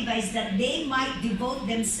the Levites that they might devote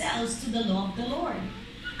themselves to the law of the Lord.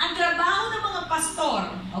 Ang trabaho ng mga pastor,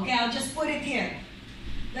 okay, I'll just put it here.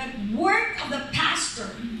 The work of the pastor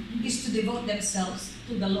is to devote themselves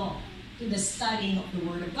to the law, to the studying of the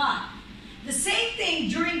Word of God. The same thing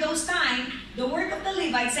during those times, the work of the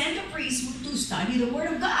Levites and the priests to study the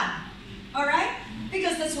Word of God. Alright?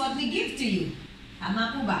 Because that's what we give to you.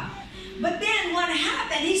 Tama po ba? But then what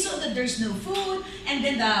happened, he saw that there's no food, and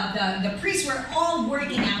then the priests were all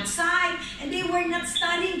working outside, and they were not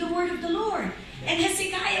studying the Word of the Lord. And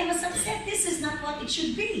Hezekiah was upset. This is not what it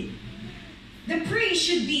should be. The priest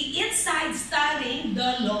should be inside studying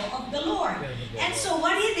the law of the Lord. And so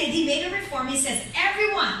what he did, he made a reform. He says,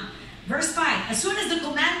 everyone, verse 5, as soon as the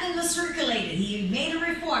commandment was circulated, he made a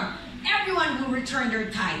reform. Everyone will return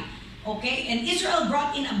their tithe. Okay? And Israel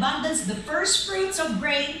brought in abundance the first fruits of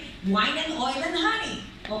grain, wine and oil and honey.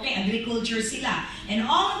 Okay, agriculture sila. And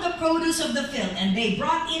all of the produce of the field. And they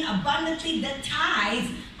brought in abundantly the tithe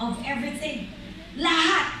of everything.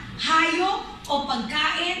 Lahat, hayop o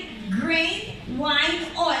pagkain, grain, wine,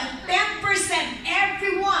 oil, 10%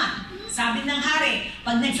 everyone. Sabi ng hari,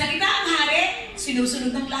 pag nagsalita ang hari,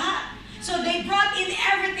 sinusunod ng lahat. So they brought in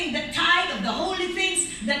everything, the tithe of the holy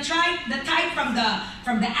things, the tithe from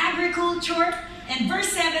the agriculture. And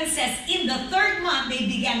verse 7 says, in the third month, they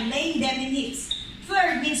began laying them in heaps.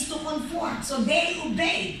 Third means to conform. So they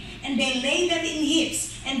obeyed, and they laid them in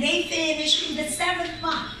heaps. And they finished in the 7th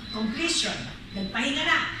month. Completion. Nagpahinga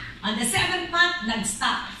na. On the 7th month,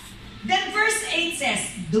 nag-stop. Then verse 8 says,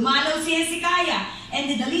 dumalaw si Hezekiah, and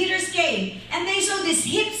the leaders came, and they saw these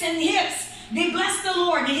heaps and heaps. They blessed the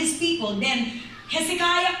Lord and his people. Then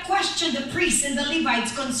Hezekiah questioned the priests and the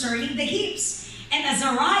Levites concerning the heaps. And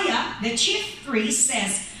Azariah, the chief priest,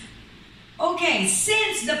 says, okay,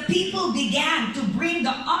 since the people began to bring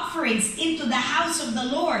the offerings into the house of the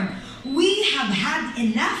Lord, we have had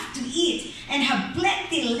enough to eat and have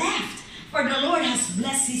plenty left. For the Lord has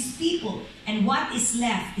blessed His people, and what is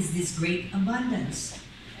left is this great abundance.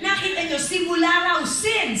 Nakita nyo, simula raw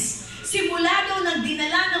simula daw nang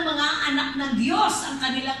dinala ng mga anak ng Diyos ang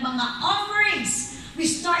kanilang mga offerings, we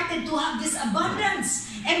started to have this abundance,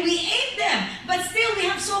 and we ate them, but still we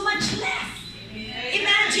have so much left.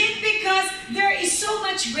 Imagine, because there is so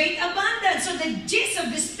much great abundance. So the gist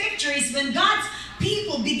of this picture is when God's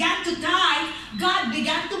people began to tithe, God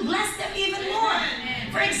began to bless them even more.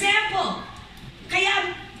 For example,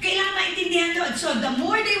 kaya kailangan maintindihan doon. So the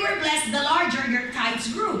more they were blessed, the larger your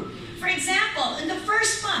tithes grew. For example, in the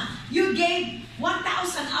first month, you gave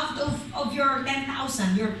 1,000 out of your 10,000,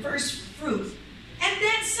 your first fruit. And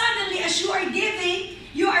then suddenly, as you are giving,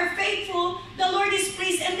 you are faithful, the Lord is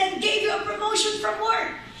pleased, and then gave you a promotion from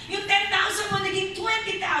work. Yung 10,000 mo naging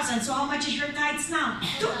 20,000. So how much is your tithes now?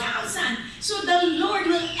 2,000. So the Lord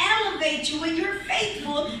will elevate you when you're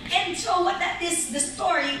faithful. And so what that is the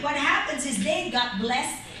story, what happens is they got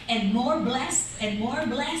blessed and more blessed and more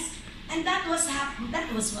blessed. And that was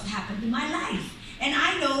what happened in my life. And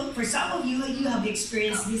I know for some of you, you have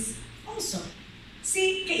experienced this also.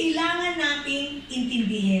 See, kailangan nating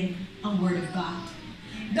intindihin ang Word of God.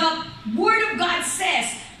 The Word of God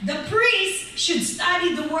says the priest should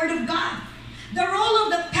study the Word of God. The role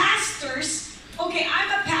of the pastors, okay, I'm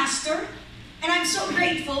a pastor, and I'm so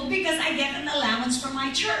grateful because I get an allowance from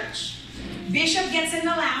my church. Bishop gets an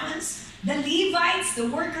allowance. The Levites, the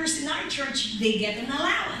workers in our church, they get an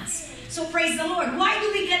allowance. So praise the Lord. Why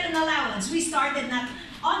do we get an allowance? We started not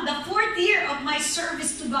on the 4th year of my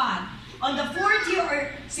service to God. On the 4th year,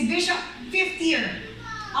 or si Bishop, 5th year.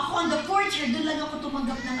 Ako on the 4th year, doon lang ako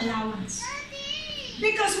tumanggap ng allowance.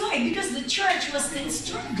 Because why? Because the church was still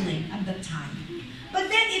struggling at the time.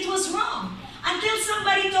 But then it was wrong. Until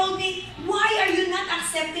somebody told me, why are you not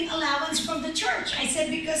accepting allowance from the church? I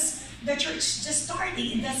said, because the church is just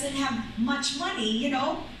starting. It doesn't have much money, you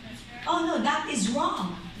know. Oh no, that is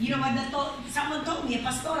wrong. You know what? Someone told me,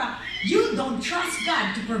 Pastora, you don't trust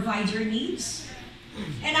God to provide your needs.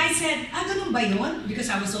 And I said, ganun ba yun? Because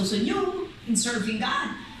I was also new in serving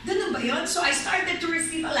God. Ganun ba yun? So I started to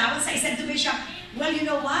receive allowance. I said to Bishop, well, you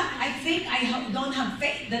know what? I think I don't have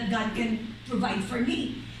faith that God can provide for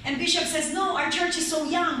me. And Bishop says, no, our church is so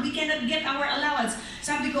young. We cannot get our allowance.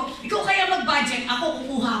 Sabi ko, ikaw kaya mag-budget, ako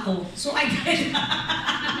kukuha ko. So I did.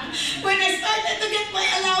 When I started to get my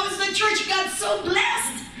allowance, the church got so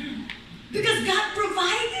blessed. Because God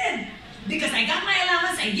provided. Because I got my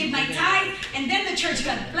allowance, I give my tithe, and then the church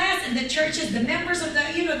got blessed, and the churches, the members of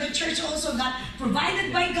the church also got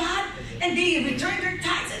provided by God, and they returned their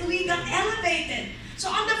tithes, and we got elevated. So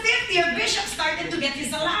on the 5th year, Bishop started to get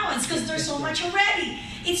his allowance because there's so much already.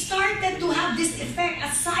 It started to have this effect,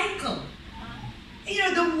 a cycle. You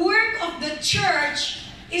know, the work of the church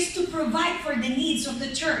is to provide for the needs of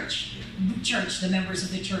the church. The members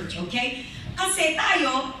of the church, okay? Kasi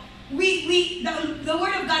tayo, the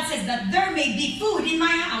Word of God says that there may be food in my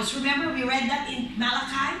house. Remember, we read that in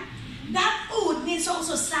Malachi? That food means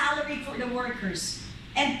also salary for the workers.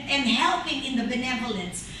 and helping in the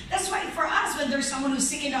benevolence. That's why for us, when there's someone who's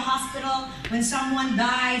sick in the hospital, when someone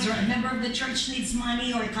dies, or a member of the church needs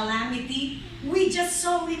money or calamity, we just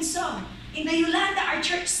sow and sow. In the Yolanda, our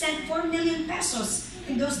church sent 4 million pesos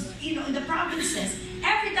in those, in the provinces.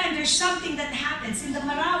 Every time there's something that happens in the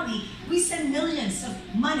Marawi, we send millions of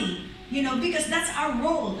money, because that's our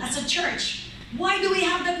role as a church. Why do we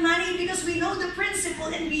have that money? Because we know the principle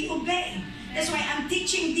and we obey. That's why I'm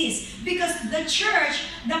teaching this. Because the church,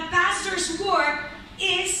 the pastor's work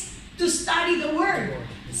is to study the Word.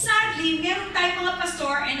 Sadly, meron tayong mga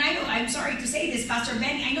pastor, and I know, I'm sorry to say this, Pastor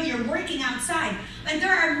Benny, I know you're working outside, and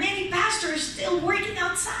there are many pastors still working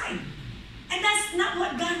outside. And that's not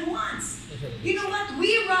what God wants. You know what?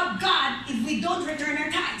 We rob God if we don't return our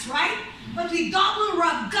tithes, right? But we double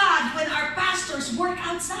rob God when our pastors work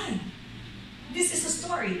outside. This is a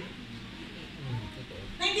story.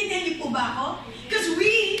 Naintindihan niyo po ba ako? Because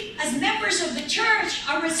we, as members of the church,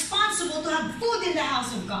 are responsible to have food in the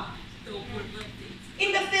house of God.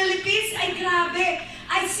 In the Philippines, ay grabe.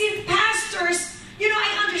 I've seen pastors,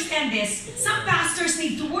 I understand this. Some pastors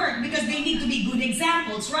need to work because they need to be good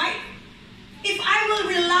examples, right? If I will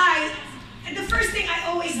rely, and the first thing I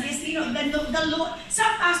always listen, the Lord,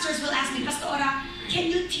 some pastors will ask me, Pastora,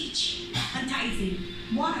 can you teach on tithing?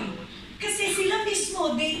 Why? Kasi sila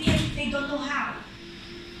mismo, they don't know how.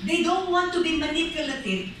 They don't want to be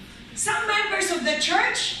manipulative. Some members of the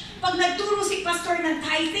church, pag nagturo si pastor ng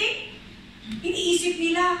tithing, iniisip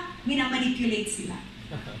nila, minamanipulate sila.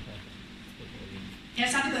 Kaya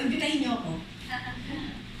sabi ko, imbitahin niyo ako.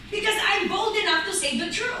 Because I'm bold enough to say the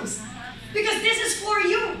truth. Because this is for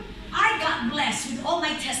you. I got blessed with all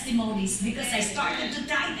my testimonies because I started to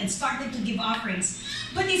tithe and started to give offerings.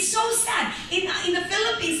 But it's so sad. In the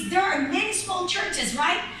Philippines, there are many small churches,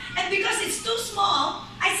 right? And because it's too small,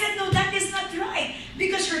 I said, no, that is not right.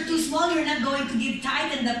 Because you're too small, you're not going to give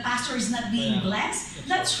tithe and the pastor is not being blessed.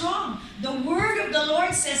 That's wrong. The word of the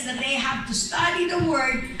Lord says that they have to study the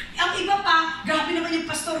word. Ang iba pa, grabe naman yung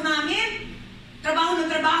pastor namin. Trabaho ng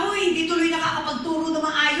trabaho, hindi tuloy nakakapagturo ng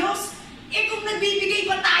maayos. Kung nagbibigay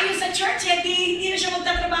pa tayo sa church, hindi na siya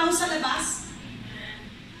magtatrabaho sa labas.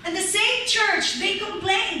 And the same church, they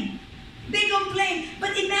complain. They complain.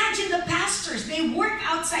 But imagine the pastors. They work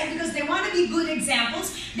outside because they want to be good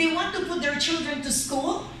examples. They want to put their children to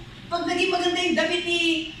school. Pag naging maganda yung damit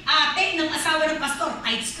ni ate ng asawa ng pastor,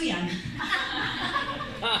 tights ko yan.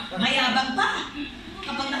 Mayabang pa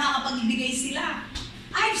kapag nakakapagbigay sila.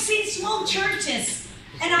 I've seen small churches.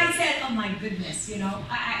 And I said, oh my goodness,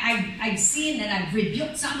 I've seen and I've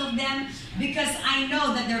rebuked some of them because I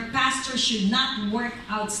know that their pastors should not work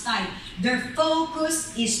outside. Their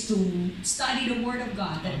focus is to study the Word of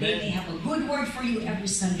God, that they may have a good word for you every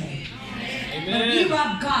Sunday. Amen. But we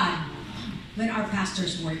rob God when our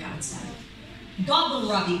pastors work outside. Double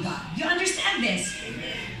robbing God. You understand this?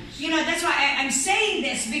 That's why I'm saying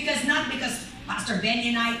this, not because Pastor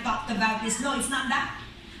Benny and I talked about this. No, it's not that.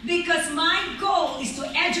 Because my goal is to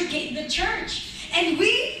educate the church. And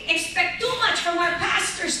we expect too much from our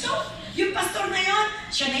pastors too. Yung pastor na yun,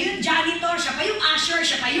 siya na yung janitor, siya pa yung usher,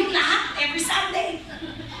 siya pa yung lahat every Sunday.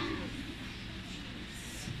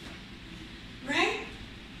 Right?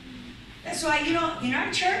 That's why, in our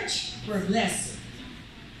church, we're blessed.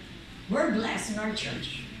 We're blessed in our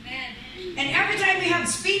church. And every time we have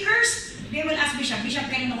speakers, they will ask Bishop,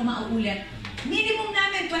 kailan ako mauulit? Minimum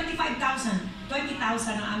namin 25,000.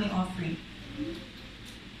 20,000 ang aming offering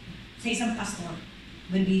sa isang pastor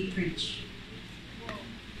when we preach.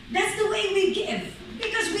 That's the way we give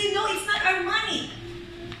because we know it's not our money.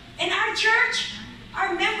 In our church,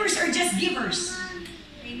 our members are just givers.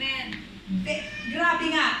 Amen.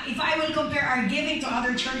 Grabe nga, if I will compare our giving to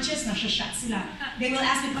other churches, nasya-shock sila. They will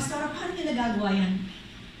ask me, Pastora, paano nyo nagagawa yan?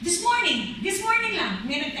 This morning lang,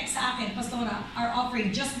 may nag-text sa akin, Pastora, our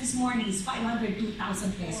offering just this morning is 502,000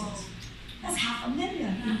 pesos. That's $500,000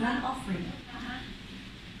 in one offering.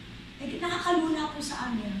 Nakakalula po sa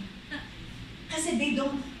amin. Kasi they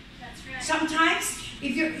don't. Sometimes,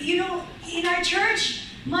 if in our church,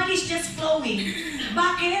 money's just flowing.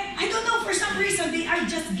 Bakit? I don't know, for some reason, they are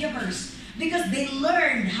just givers. Because they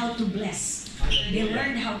learned how to bless. They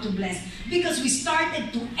learned how to bless. Because we started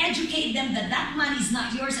to educate them that money is not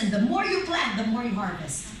yours, and the more you plant, the more you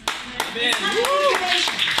harvest. Amen. It's not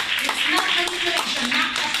manipulation. It's not manipulation,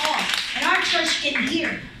 not at all. And our church can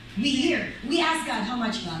hear. We hear. We ask God, how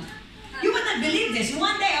much, God? You would not believe this.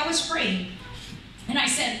 One day I was praying, and I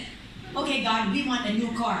said, okay, God, we want a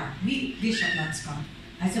new car. Bishop loves car.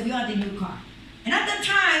 I said, we want a new car. And at that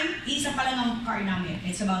time, isa pa lang ang car namin.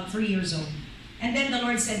 It's about 3 years old. And then the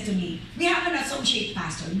Lord said to me, we have an associate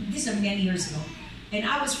pastor. This is many years ago. And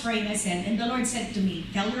I was praying, I said, and the Lord said to me,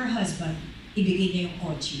 tell your husband, ibigay niya yung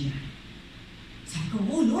kotse niya. Sabi ko,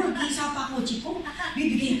 oh Lord, isa pa kotse ko.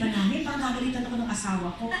 Bibigay pa namin, parang gagalitan ako ng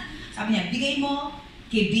asawa ko. Sabi niya, bigay mo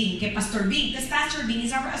kay Bing, kay Pastor Bing. Because Pastor Bing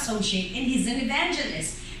is our associate and he's an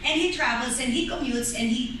evangelist. And he travels and he commutes and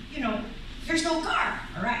he, there's no car.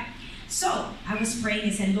 All right. So, I was praying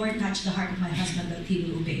and said, Lord, touch the heart of my husband that he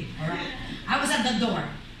will obey. All right. I was at the door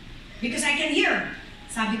because I can hear.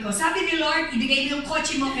 Sabi ni Lord, ibigay mo yung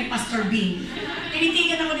kotse mo kay Pastor Bing.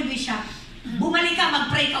 Tinitigan ako ni Bishop, bumalik ka,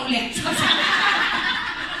 mag-pray ka ulit.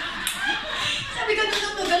 Sabi ko,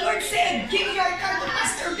 no, the Lord said, give your car to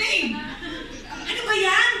Pastor Bing. Ano ba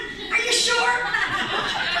yan? Are you sure?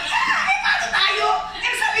 Yeah, paano tayo?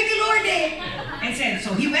 Sabi ni Lord And said,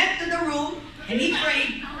 so he went to the room and he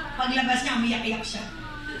prayed. Paglabas niya, umiyak-iyak siya.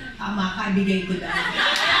 Tama ka, ibigay ko na.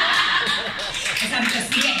 Sabi ko,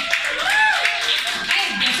 sige.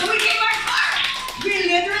 So we gave our car. We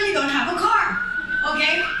literally don't have a car.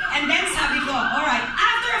 Okay? And then sabi ko, alright,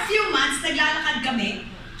 after a few months, naglalakad kami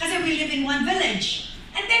kasi we live in one village.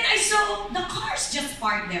 And then I saw the cars just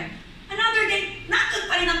parked there. Another day, nandun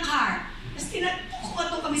pa rin ang car. Tapos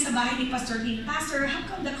tinatukot kami sa bahay ni Pastor Dean. Pastor, how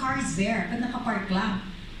come the car is there? Ba't nakapark lang?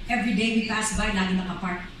 Every day we pass by, lagi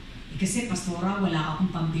nakapark. Kasi Pastora, wala akong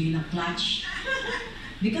pambili ng clutch.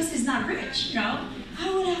 Because he's not rich,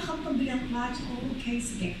 wala kang pambili ng clutch. Oh, okay,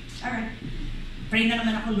 sige. Alright. Pray na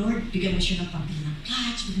naman ako, Lord, bigyan mo siya ng pambili ng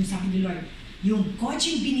clutch. Bigyan mo sabi ni Lord, yung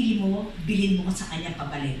coaching binili mo, bilhin mo ko sa kanya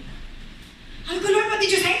pabalik. Sabi ko, Lord, what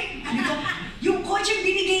did you say? Sabi ko, yung coaching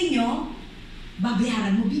binigay nyo,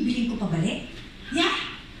 babayaran mo, bibilhin ko pabalik?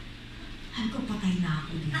 Yeah. Sabi ko, patay na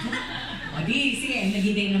ako dito. O di, sige,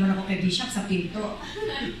 naghintay naman ako kay Bishop sa pinto.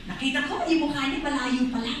 Nakita ko, yung mukha niya malayo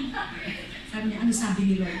pa lang. Sabi niya, ano sabi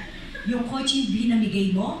ni Lord? Yung coaching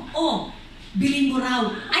binamigay mo? Bilhin mo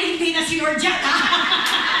raw. Ay, hindi na si Lord dyan, ha?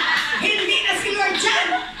 Hindi na si Lord dyan.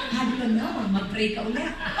 Sabi ko, no, mag-pray ka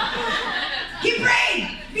ulit. He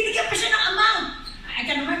prayed. Binigyan pa siya ng amount. I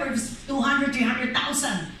can remember, it was 200,000,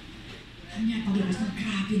 300,000. Sabi niya, paglabas na,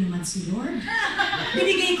 grabe naman si Lord.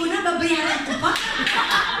 Binigay ko na, babayaran ko pa.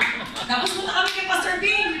 Tapos punta kami kay Pastor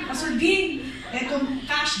Bing. Pastor Bing, etong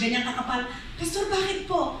cash, ganyan kakapal. Pastor, bakit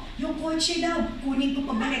po? Yung kotse daw, kunin ko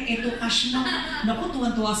pabalik. Eto cash mo. Naku,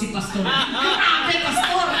 tuwan-tuwa si Pastor. Grabe,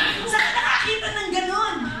 Pastor. Saan nakakita ng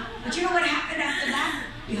ganon? But you know what happened after that?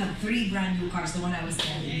 We have 3 brand new cars, the one I was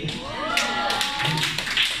telling you.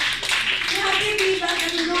 Grabe, diba?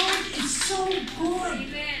 The Lord is so good.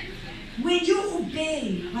 When you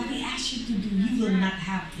obey what He asks you to do, you will not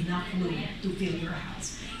have enough room to fill your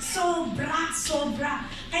house. Sobra.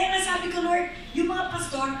 Kaya nga sabi ko, Lord, yung mga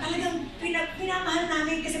pastor, talagang pinamahal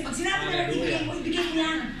namin kasi pag sinabi nila, ibigay mo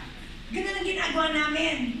yan. Ganun ang ginagawa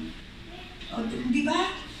namin. O, di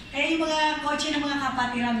ba? Kaya yung mga kotse ng mga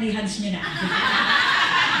kapatiram, hands nyo na.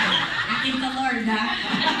 Akin ka, Lord, ha?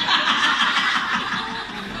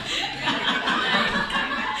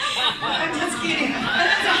 I'm just kidding.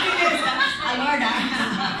 Lord,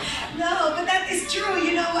 no, but that is true.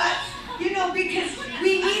 You know what? Because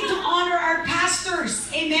we need to honor our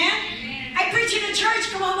pastors. Amen? I preach in a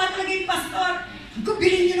church. Kawawa talaga yung pastor. Kung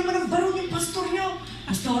bilhin nyo naman ang barong yung pastor nyo.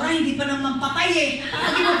 Pastora, hindi pa naman patay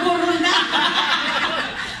Hindi magburol na.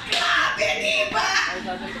 Grabe, diba?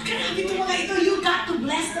 Grabe ito mga ito. You got to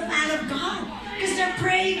bless the man of God. Because they're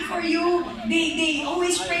praying for you. They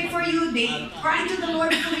always pray for you. They cry to the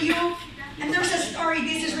Lord for you. And there's a story.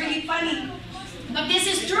 This is really funny. But this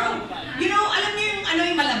is true. Alam niyo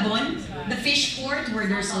yung Malabon? The fish port where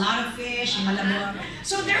there's a lot of fish in Malabon.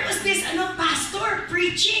 So there was this pastor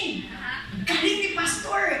preaching. Galing ni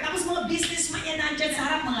pastor. Tapos mga businessman yan nandyan sa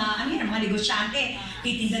harap, mga negosyante,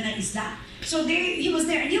 titinda ng isda. So he was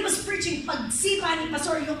there and he was preaching. Pagsipa ni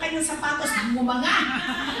pastor, yung kanyang sapatos, bumanga.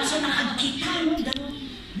 So nakagkita mo, gano'n.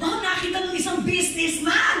 Wow, nakita ng isang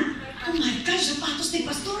businessman. Oh my gosh, sapatos ni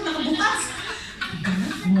pastor, nakabukas.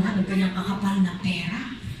 Gano'n, kumuha ng kanyang kakapal na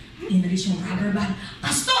pera. Inalis yung rubber band.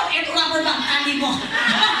 Pastor, eto rubber band, kani mo.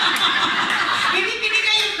 Hindi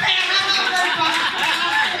binigay yung pera, rubber band.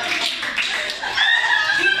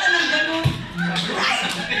 Kita ng gano'n. Right?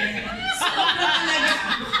 Sobra talaga.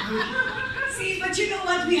 See, but you know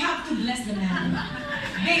what? We have to bless the man.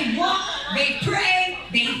 They walk, they pray,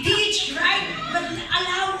 they teach, right? But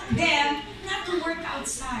allow them not to work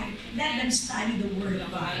outside. Let them study the Word of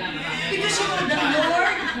God. Because the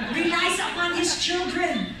Lord relies upon His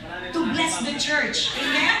children to bless the church.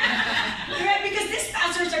 Amen? Right? Because these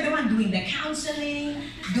pastors are the one doing the counseling,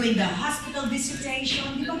 doing the hospital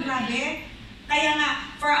visitation. Di ba grabe? Kaya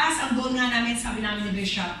nga, for us, ang goal nga namin, sabi namin ni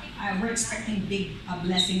Bishop, we're expecting big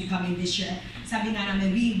blessing coming this year. Sabi nga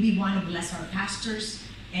namin, we want to bless our pastors,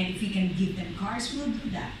 and if we can give them cars, we'll do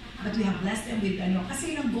that. But we have blessed them with,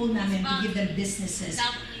 kasi yung goal namin to give them businesses,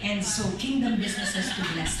 and so kingdom businesses to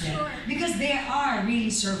bless them. Because they are really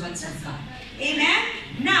servants of God. Amen?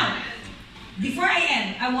 Now, before I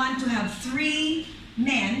end, I want to have 3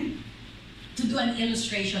 men to do an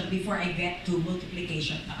illustration before I get to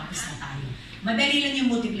multiplication. Tapos na tayo. Madali lang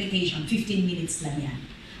yung multiplication. 15 minutes lang yan.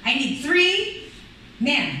 I need 3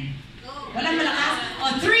 men. Walang malakas?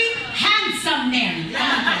 O 3 handsome men.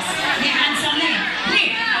 May handsome men.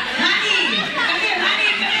 3. Manny! Come here, Manny!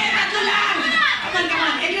 Come here! Tatlo lang! Come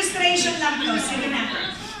on. Illustration lang to. Sige na.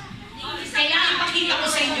 Kailangan ipakita ko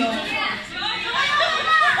sa inyo.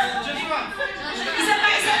 Isa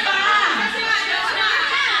pa!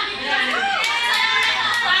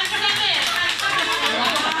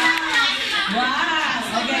 Wow!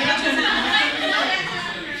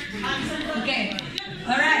 Okay.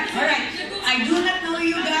 Alright. I do not know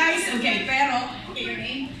you guys. Okay, pero, your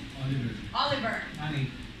name? Oliver.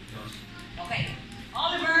 Manny. Okay.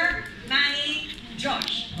 Oliver, Manny,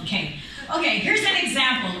 Josh. Okay, here's an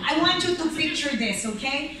example. I want you to picture this,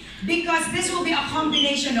 okay? Because this will be a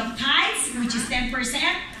combination of tithes, which is 10%,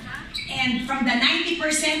 and from the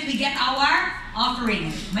 90%, we get our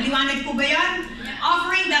offering. Maliwanag po ba yan?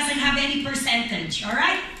 Offering doesn't have any percentage,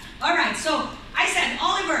 alright? Alright, so I said,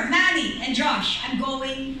 Oliver, Manny, and Josh, I'm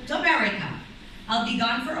going to America. I'll be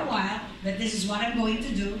gone for a while, but this is what I'm going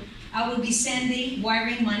to do. I will be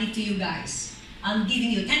wiring money to you guys. I'm giving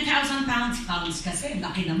you 10,000 pounds kasi,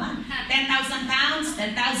 laki naman. 10,000 pounds,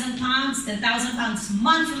 10,000 pounds, 10,000 pounds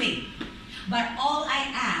monthly. But all I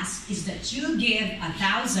ask is that you give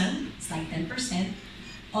 1,000, it's like 10%,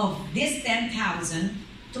 of this 10,000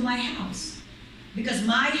 to my house. Because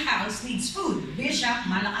my house needs food. Bishop,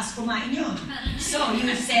 malakas kumain yun. So you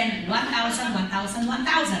send 1,000, 1,000,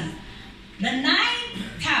 1,000. The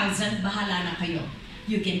 9,000, bahala na kayo.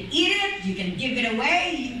 You can eat it, you can give it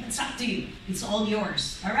away, it's up to you. It's all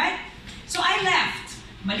yours, alright? So I left.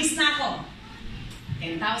 Malis na ako.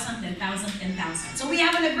 10,000, 10,000, 10,000. So we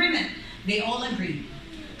have an agreement. They all agreed.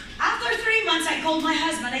 After 3 months, I called my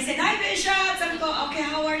husband. I said, hi, Bishop. Sabi ko, okay,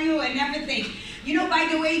 how are you? And everything. You know, by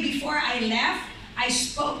the way, before I left, I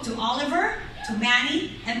spoke to Oliver, to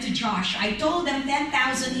Manny, and to Josh. I told them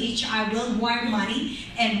 10,000 each, I will wire money,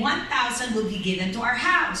 and 1,000 will be given to our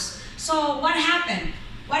house. So, what happened?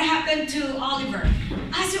 What happened to Oliver?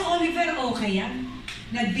 Si Oliver, okay yan.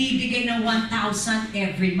 Nagbibigay ng 1,000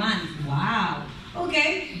 every month. Wow.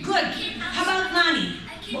 Okay, good. How about Manny?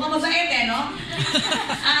 Mukhang mabait no?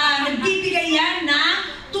 Nagbibigay yan ng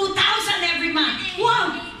 2,000 every month.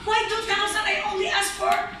 Wow! Why 2,000? I only asked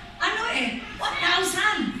for,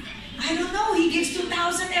 1,000. I don't know, he gives 2,000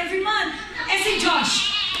 every month. Si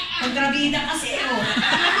Josh, kontrabida kasi Ano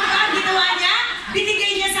ba ginawa niya?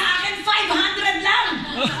 Binigay niya sa akin 500 lang.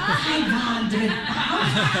 500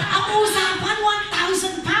 pounds? Ang usapan,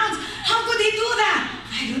 1,000 pounds. How could he do that?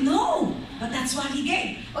 I don't know. But that's what he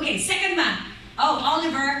gave. Okay, second month. Oh,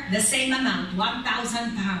 Oliver, the same amount,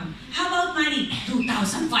 1,000 pounds. How about money?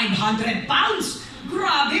 2,500 pounds.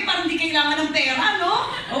 Grabe, parang di kailangan ng pera, no?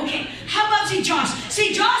 Okay. How about si Josh?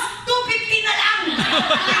 Si Josh, 250 na lang.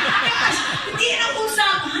 Hindi na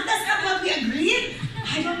usapan. That's not what we agreed.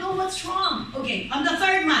 I don't know what's wrong. Okay, on the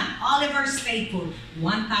third month, Oliver's faithful.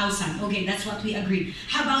 1,000. Okay, that's what we agreed.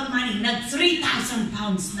 How about money? Nag 3,000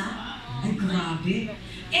 pounds na. Ay, grabe.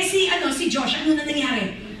 Si Josh, ano na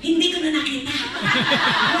nangyari? Hindi ko na nakita.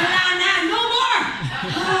 Wala na. No more.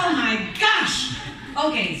 Oh my gosh.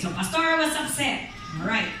 Okay, so Pastora was upset. All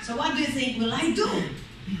right. So what do you think will I do?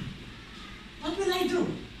 What will I do?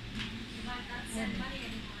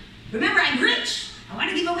 Remember, I'm rich. I want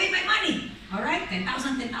to give away my money. All right? 10,000,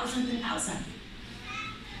 10,000, 10,000.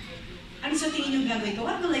 Ano sa tingin yung gagawin ko?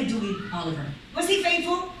 What will I do with Oliver? Was he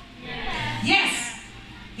faithful? Yes.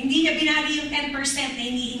 Hindi niya binagi yung 10% na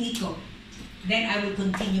hinihingi ko. Then I will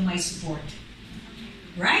continue my support.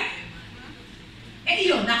 Right?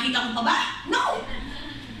 Yun, nakita ko pa ba? No!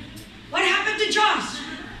 What happened to Josh?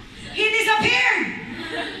 He disappeared!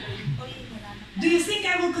 Do you think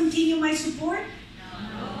I will continue my support?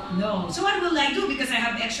 No. So what will I do because I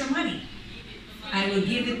have extra money? I will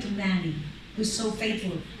give it to Manny, who's so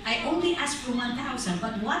faithful. I only asked for 1,000,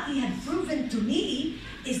 but what he had proven to me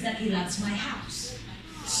is that he loves my house.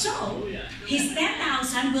 So, his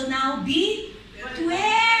 10,000 will now be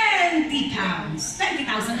 20 pounds. 20,000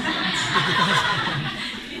 pounds.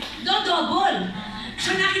 Double.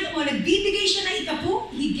 So nakita mo, nagbibigay siya ng ikapu.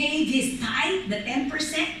 He gave his tithe, the 10%,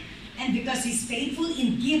 and because he's faithful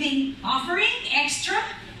in giving offering extra,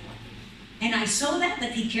 and I saw that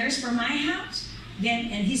he cares for my house, then,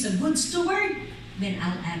 and he's a good steward, then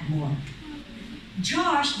I'll add more.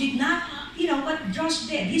 Josh did not, you know what Josh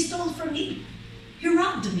did? He stole from me. He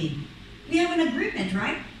robbed me. We have an agreement,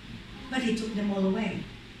 right? But he took them all away.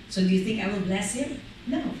 So do you think I will bless him?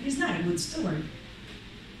 No, he's not a good steward.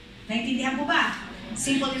 Naintindihan mo ba?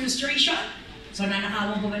 Simple illustration. So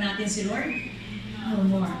nanakawan ko ba natin si Lord? No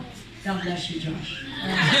more. God bless you, Josh.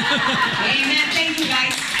 Amen. Thank you,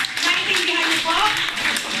 guys. Naintindihan niyo po?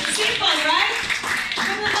 Simple, right?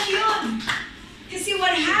 Ano lang yun? Kasi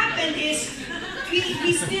what happened is,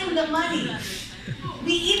 we steal the money.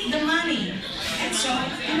 We eat the money. And so,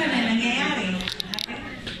 ano na nangyayari?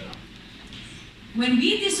 When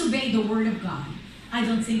we disobey the Word of God, I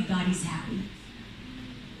don't think God is happy.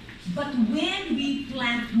 But when we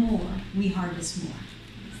plant more, we harvest more.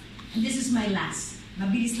 And this is my last.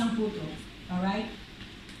 Mabilis lang po to. Alright?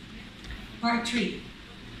 Part 3.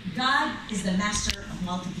 God is the master of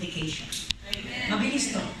multiplication.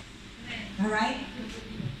 Mabilis to. Alright?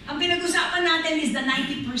 Ang pinag-usapan natin is the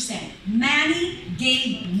 90%. Manny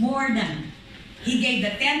gave more than. He gave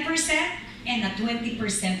the 10% and a 20%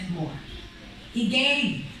 more. He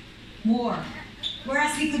gave more.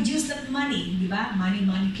 Whereas he could use that money, di ba? Money,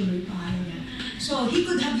 tuloy pangalan niya. So, he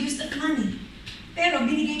could have used that money. Pero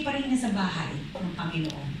binigay pa rin niya sa bahay ng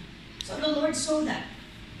Panginoon. So, the Lord saw that.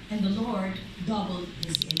 And the Lord doubled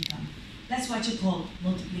his income. That's what you call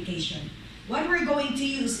multiplication. What we're going to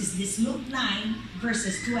use is this Luke 9,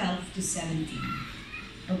 verses 12 to 17.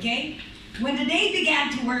 Okay? When the day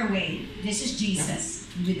began to wear away, this is Jesus,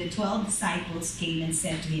 with the 12 disciples came and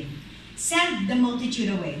said to him, "Send the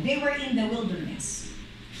multitude away." They were in the wilderness.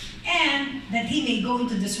 "And that he may go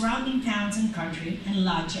into the surrounding towns and country and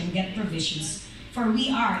lodge and get provisions, for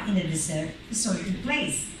we are in a deserted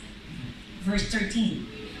place." Verse 13.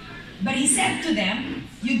 But he said to them,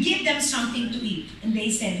 "You give them something to eat." And they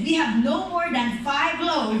said, "We have no more than 5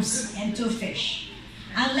 loaves and 2 fish,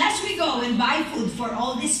 unless we go and buy food for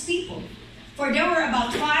all these people." For there were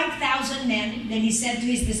about 5,000 men. Then he said to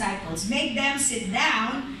his disciples, "Make them sit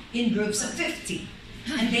down in groups of 50.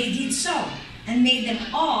 And they did so, and made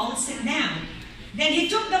them all sit down. Then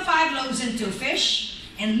he took the 5 loaves and 2 fish,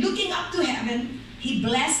 and looking up to heaven, he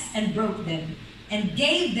blessed and broke them, and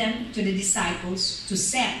gave them to the disciples to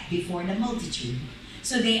set before the multitude.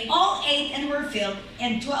 So they all ate and were filled,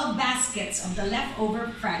 and 12 baskets of the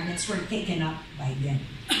leftover fragments were taken up by them.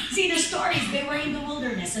 See the stories, they were in the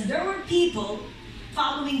wilderness, and there were people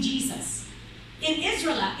following Jesus. In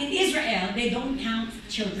Israel, they don't count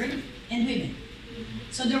children and women.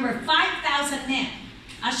 So there were 5,000 men.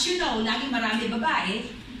 As you know, laging marami babae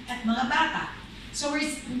at mga bata. So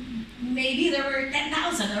maybe there were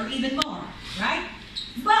 10,000 or even more, right?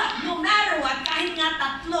 But no matter what, kahit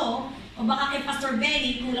nga 3, o baka kay Pastor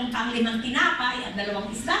Benny, kulang pang 5 tinapay at 2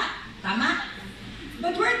 isda. Tama?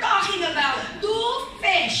 But we're talking about 2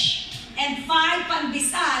 fish and 5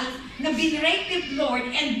 pandesal na binrake with Lord,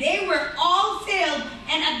 and they were all filled,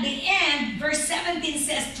 and at the end, verse 17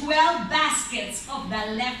 says, 12 baskets of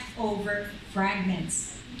the leftover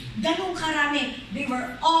fragments. Ganun karami. They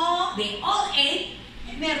all ate,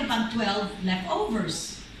 and meron pang 12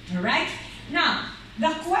 leftovers. Alright? Now,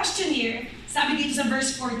 the question here, sabi dito sa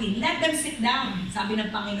verse 14, let them sit down, sabi ng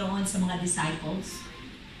Panginoon sa mga disciples.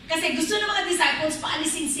 Kasi gusto ng mga disciples,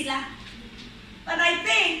 paalisin sila. But I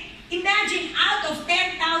think, imagine out of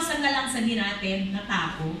 10,000 na lang sabihin natin na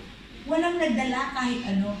tao, walang nagdala kahit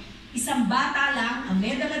ano. Isang bata lang ang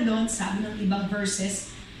may dala doon, sabi ng ibang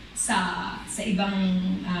verses sa ibang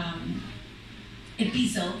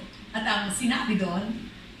epistle. At ang sinabi doon,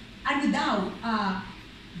 ano daw,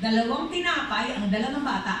 2 tinapay ang dala ng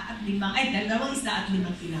bata at 2 isda at 5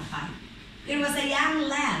 tinapay. There was a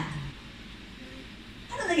young lad.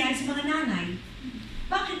 Ano nangyari sa mga nanay?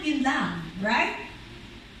 Bakit yun lang? Right?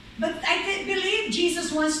 But I believe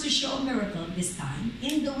Jesus wants to show a miracle this time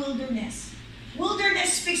in the wilderness.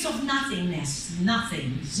 Wilderness speaks of nothingness.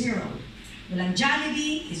 Nothing. Zero. Walang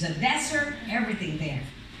Jollibee, is a desert, everything there.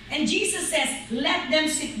 And Jesus says, let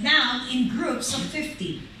them sit down in groups of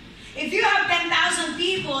 50. If you have 10,000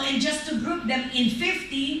 people and just to group them in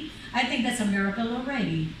 50, I think that's a miracle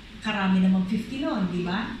already. Karami namang 50 noon, di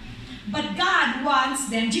ba? But God wants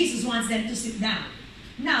them, Jesus wants them to sit down.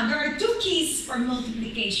 Now, there are 2 keys for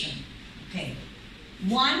multiplication. Okay.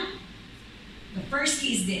 1, the first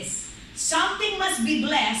key is this. Something must be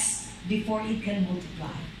blessed before it can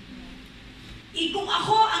multiply. Kung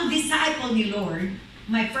ako ang disciple ni Lord,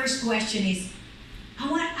 my first question is,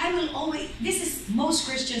 I will always, this is most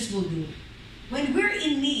Christians will do. When we're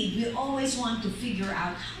in need, we always want to figure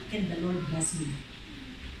out, how can the Lord bless me?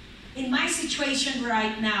 In my situation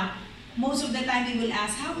right now, most of the time we will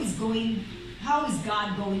ask, how is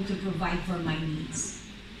God going to provide for my needs?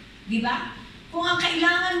 Diba? Kung ang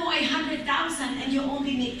kailangan mo ay 100,000 and you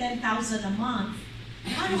only make 10,000 a month,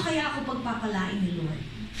 paano kaya ako pagpapalain ni Lord?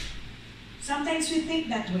 Sometimes we think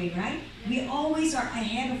that way, right? We always are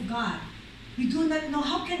ahead of God. We do not know,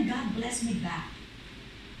 how can God bless me back?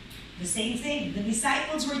 The same thing. The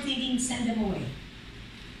disciples were thinking, send them away.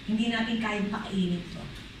 Hindi natin kayang pakainin to.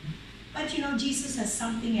 But you know, Jesus has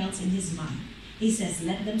something else in His mind. He says,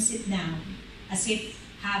 let them sit down as if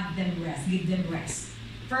have them rest, give them rest.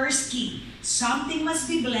 First key, something must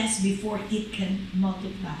be blessed before it can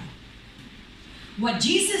multiply. What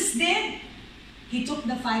Jesus did, He took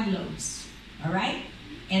the 5 loaves, all right,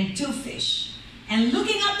 and 2 fish. And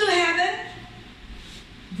looking up to heaven,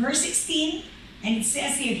 verse 16, and it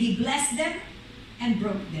says here, He blessed them and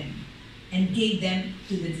broke them and gave them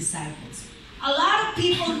to the disciples. A lot of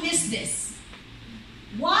people miss this.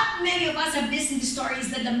 What many of us have missed in the story is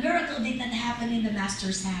that the miracle did not happen in the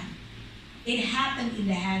Master's hand. It happened in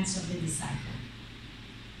the hands of the disciple.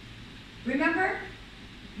 Remember,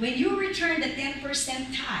 when you return the 10%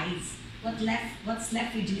 tithes, what's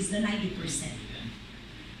left with you is the 90%.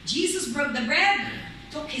 Jesus broke the bread,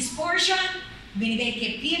 took His portion, binigay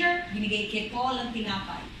kay Peter, binigay kay Paul ang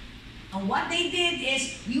tinapay. And what they did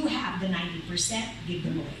is, you have the 90%, give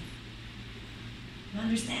them away. You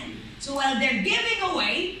understand? So while they're giving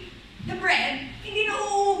away the bread, hindi na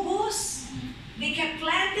uubos. They kept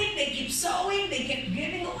planting, they kept sowing, they kept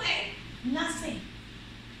giving away. Nothing.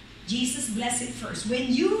 Jesus blessed it first. When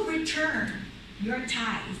you return your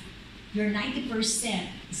tithe, your 90%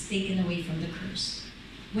 is taken away from the curse.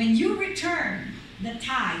 When you return the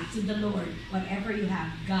tithe to the Lord, whatever you have,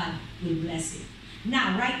 God will bless it.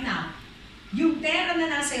 Now, right now, yung pera na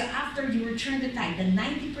nasa iyo after you return the tithe, the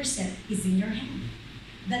 90% is in your hand.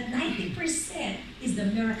 That 90% is the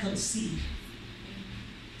miracle seed.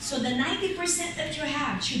 So the 90% that you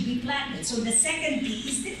have should be planted. So the second key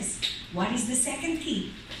is this. What is the second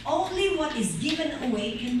key? Only what is given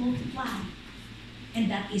away can multiply. And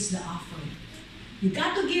that is the offering. You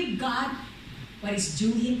got to give God what is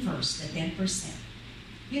due Him first, the 10%.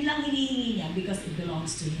 Yun lang hinihingi niya because it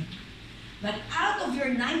belongs to Him. But out of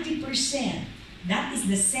your 90%, that is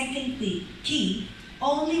the second key.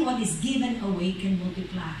 Only what is given away can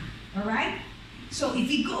multiply. Alright? So if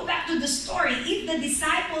we go back to the story, if the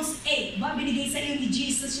disciples ate, binigay sa iyo ni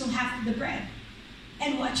Jesus yung half of the bread.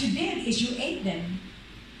 And what you did is you ate them.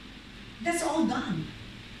 That's all done.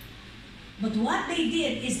 But what they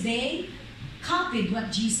did is they copied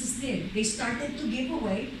what Jesus did. They started to give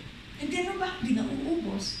away, and then di na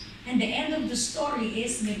uubos. And the end of the story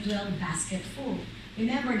is may 12 basket full.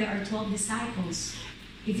 Remember, there are 12 disciples.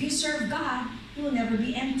 If you serve God, you will never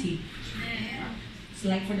be empty. It's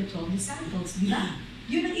like for the 12 disciples. Diba?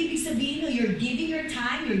 Yun ang ibig sabihin, you're giving your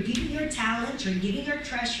time, you're giving your talent, you're giving your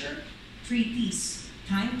treasure. 3 T's.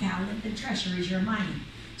 Time, talent, and treasure is your money.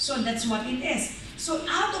 So that's what it is. So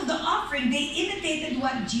out of the offering, they imitated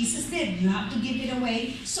what Jesus did. You have to give it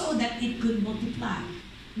away so that it could multiply.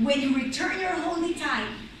 When you return your holy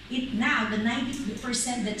tithe, now the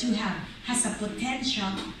 90% that you have has a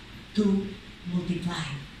potential to multiply.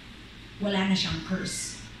 Wala na siyang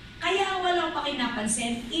curse. Kaya walang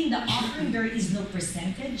pakinapansin, in the offering there is no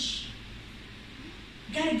percentage.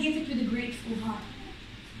 You gotta give it with a grateful heart.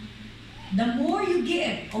 The more you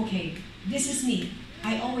give, okay, this is me.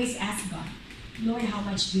 I always ask God, Lord, how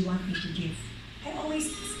much do you want me to give? I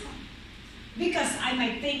always ask God. Because I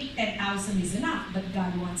might think 10,000 is enough, but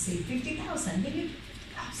God wants say 50,000, then you give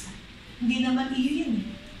 50,000. Hindi naman iyo yun eh.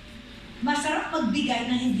 Masarap magbigay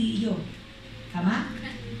na hindi iyo. Tama?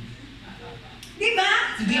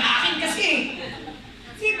 Diba? Hindi akin kasi.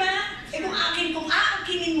 Diba? Eh kung akin, kung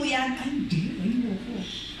aakinin mo yan, ay hindi, ayoko.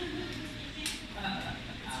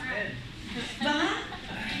 Diba?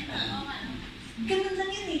 Ganun lang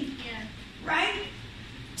yun eh. Right?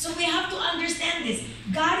 So we have to understand this.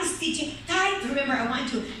 God is teaching. Tithe, remember, I want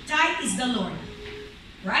you, tithe is the Lord.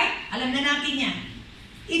 Right? Alam na natin yan.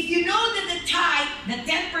 If you know that the tithe, the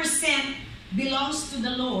 10% belongs to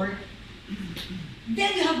the Lord,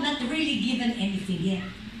 then you have not really given anything yet.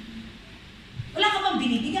 Wala ka bang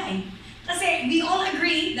binibigay? Kasi we all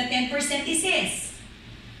agree that 10% is His.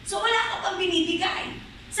 So wala ka bang binibigay.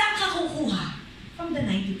 Saan ka kukuha? From the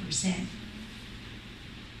 90%.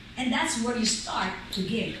 And that's where you start to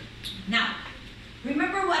give. Now,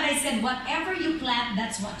 remember what I said, whatever you plant,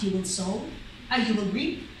 that's what you will sow, you will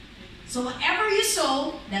reap. So whatever you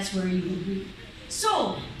sow, that's where you will reap.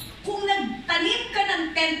 So, Kung nagtanim ka ng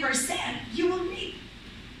 10%, you will reap.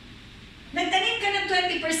 Nagtanim ka ng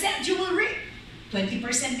 20%, you will reap. 20%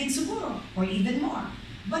 din siguro, or even more.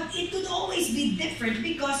 But it could always be different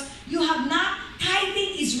because you have not,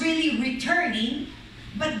 tithing is really returning,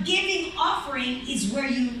 but giving offering is where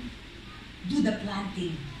you do the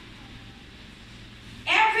planting.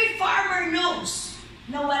 Every farmer knows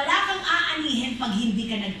na wala kang aanihin pag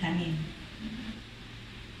hindi ka nagtanim.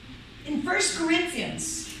 In 1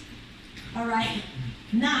 Corinthians, alright,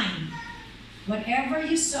 9, whatever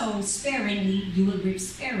you sow sparingly, you will reap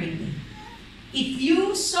sparingly. If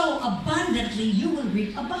you sow abundantly, you will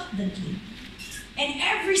reap abundantly. And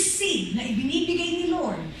every seed na ibinibigay ni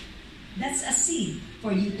Lord, that's a seed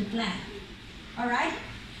for you to plant. Alright?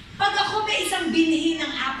 Pag ako may isang binhi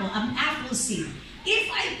ng apple, an apple seed, if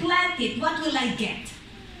I plant it, what will I get?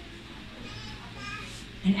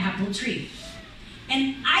 An apple tree.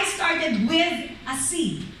 And I started with a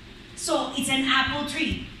seed. So it's an apple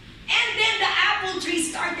tree. And then the apple tree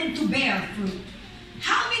started to bear fruit.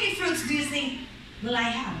 How many fruits do you think will I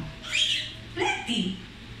have? Plenty.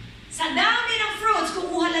 Sa dami ng fruits,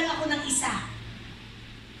 kukuha lang ako ng isa.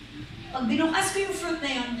 Pag binukas ko yung fruit na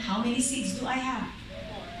yun, how many seeds do I have?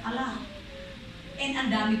 Ala. And ang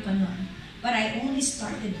dami pa nun. But I only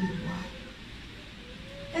started with one.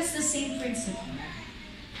 That's the same principle.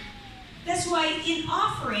 That's why in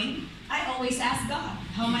offering, I always ask God,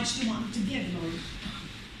 how much do you want to give, Lord?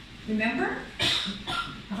 Remember?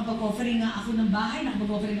 Nakapag-offering nga ako ng bahay,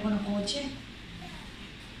 nakapag-offering ako ng kotse.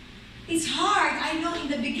 It's hard, I know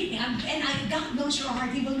in the beginning, and God knows your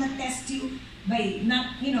heart. He will not test you by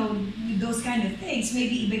not, those kind of things.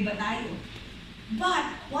 Maybe iba-iba tayo. But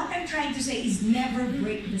what I'm trying to say is never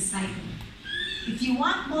break the cycle. If you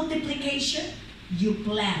want multiplication, you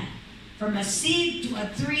plant. From a seed to a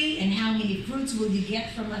tree, and how many fruits will you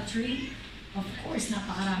get from a tree? Of course,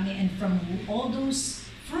 napakarami. And from all those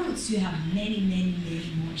fruits, you have many, many,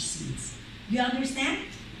 many more seeds. You understand?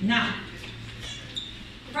 Now,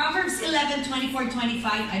 Proverbs 11, 24, 25,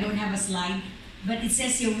 I don't have a slide, but it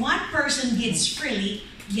says here, one person gives freely,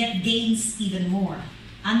 yet gains even more.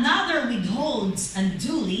 Another withholds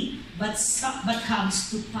unduly, but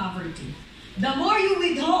comes to poverty. The more you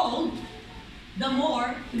withhold, the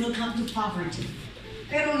more you will come to poverty.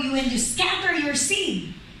 Pero when you scatter your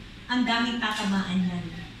seed, ang daming tatamaan yan.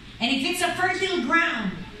 And if it's a fertile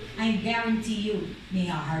ground, I guarantee you, may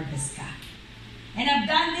harvest ka. And I've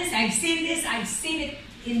done this, I've seen it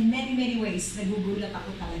in many, many ways. Nagugulat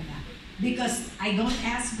ako talaga. Because I don't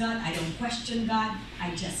ask God, I don't question God,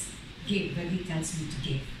 I just give when He tells me to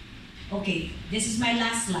give. Okay, this is my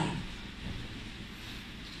last slide.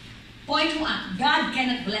 Point 1, God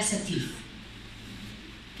cannot bless a thief.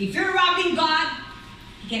 If you're robbing God,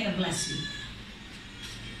 He cannot bless you.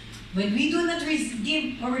 When we do not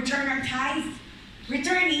give or return our tithe,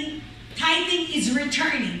 tithing is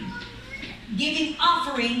returning. Giving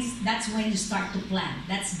offerings, that's when you start to plan.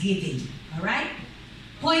 That's giving. Alright?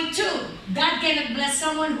 Point 2, God cannot bless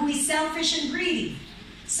someone who is selfish and greedy.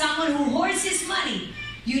 Someone who hoards his money.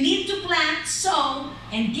 You need to plant, sow,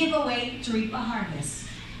 and give away to reap a harvest.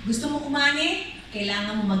 Gusto mo kumani?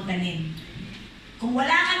 Kailangan mo magtanim. Kung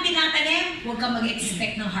wala kang tinatanim, huwag kang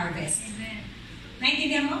mag-expect ng harvest.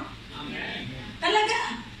 Naintindihan mo? Amen.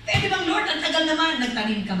 Talaga. Pwede bang, Lord, ang tagal naman,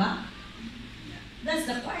 nagtanim ka ba? That's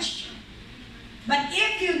the question. But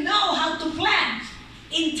if you know how to plant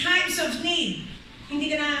in times of need,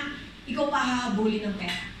 hindi ka na, ikaw pa hahabulin ng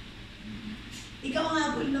pera. Ikaw ang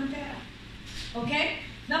hahabulin ng pera. Okay?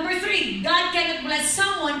 Number 3, God cannot bless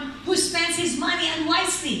someone who spends his money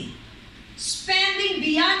unwisely. Spending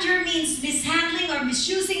beyond your means, mishandling or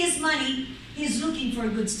misusing his money, he's looking for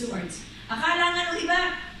good stewards. Akala nga nung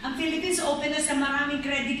iba, ang Philippines open na sa maraming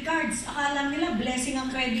credit cards. Akala nila, blessing ang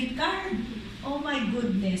credit card. Oh my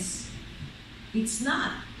goodness. It's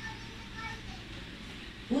not.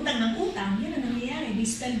 Utang ng utang, yan ang nangyayari. They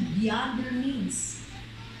spend beyond their means.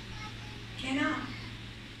 Cannot.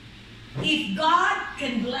 If God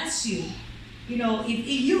can bless you,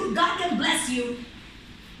 God can bless you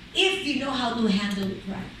if you know how to handle it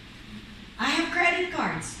right. I have credit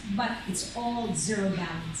cards, but it's all zero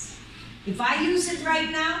balance. If I use it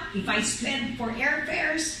right now, if I spend for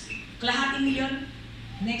airfares, kalahating milyon,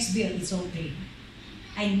 next bill is all paid.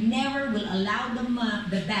 I never will allow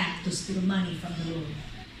the bank to steal money from the loan.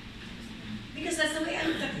 Because that's the way I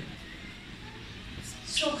look at it.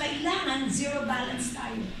 So kailangan zero balance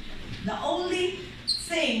tayo. The only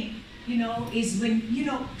thing, is when,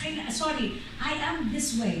 I am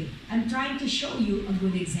this way. I'm trying to show you a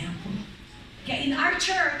good example. Kaya in our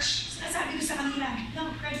church, sabi ko sa kanila,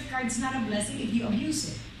 no, credit card's not a blessing if you abuse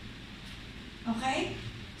it. Okay?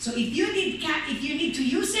 So if you need to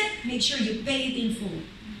use it, make sure you pay it in full.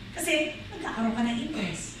 Kasi magkakaroon ka ng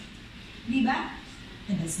interest. Di ba?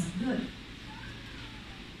 And that's not good.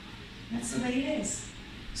 That's the way it is.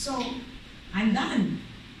 So, I'm done.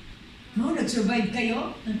 No, nag-survive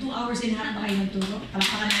kayo? Ng 2 hours and a half ba kayo nagturo?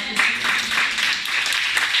 Palakakan natin.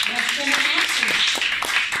 That's the answer.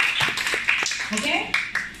 Okay?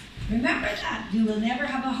 Remember that. You will never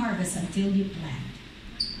have a harvest until you plant.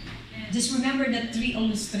 Just remember the 3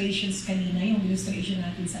 illustrations kanina, yung illustration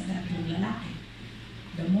natin sa tatlong lalaki.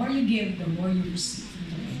 The more you give, the more you receive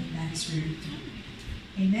from the Lord. That is really true.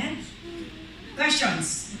 Amen?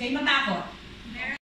 Questions? Okay, matakot.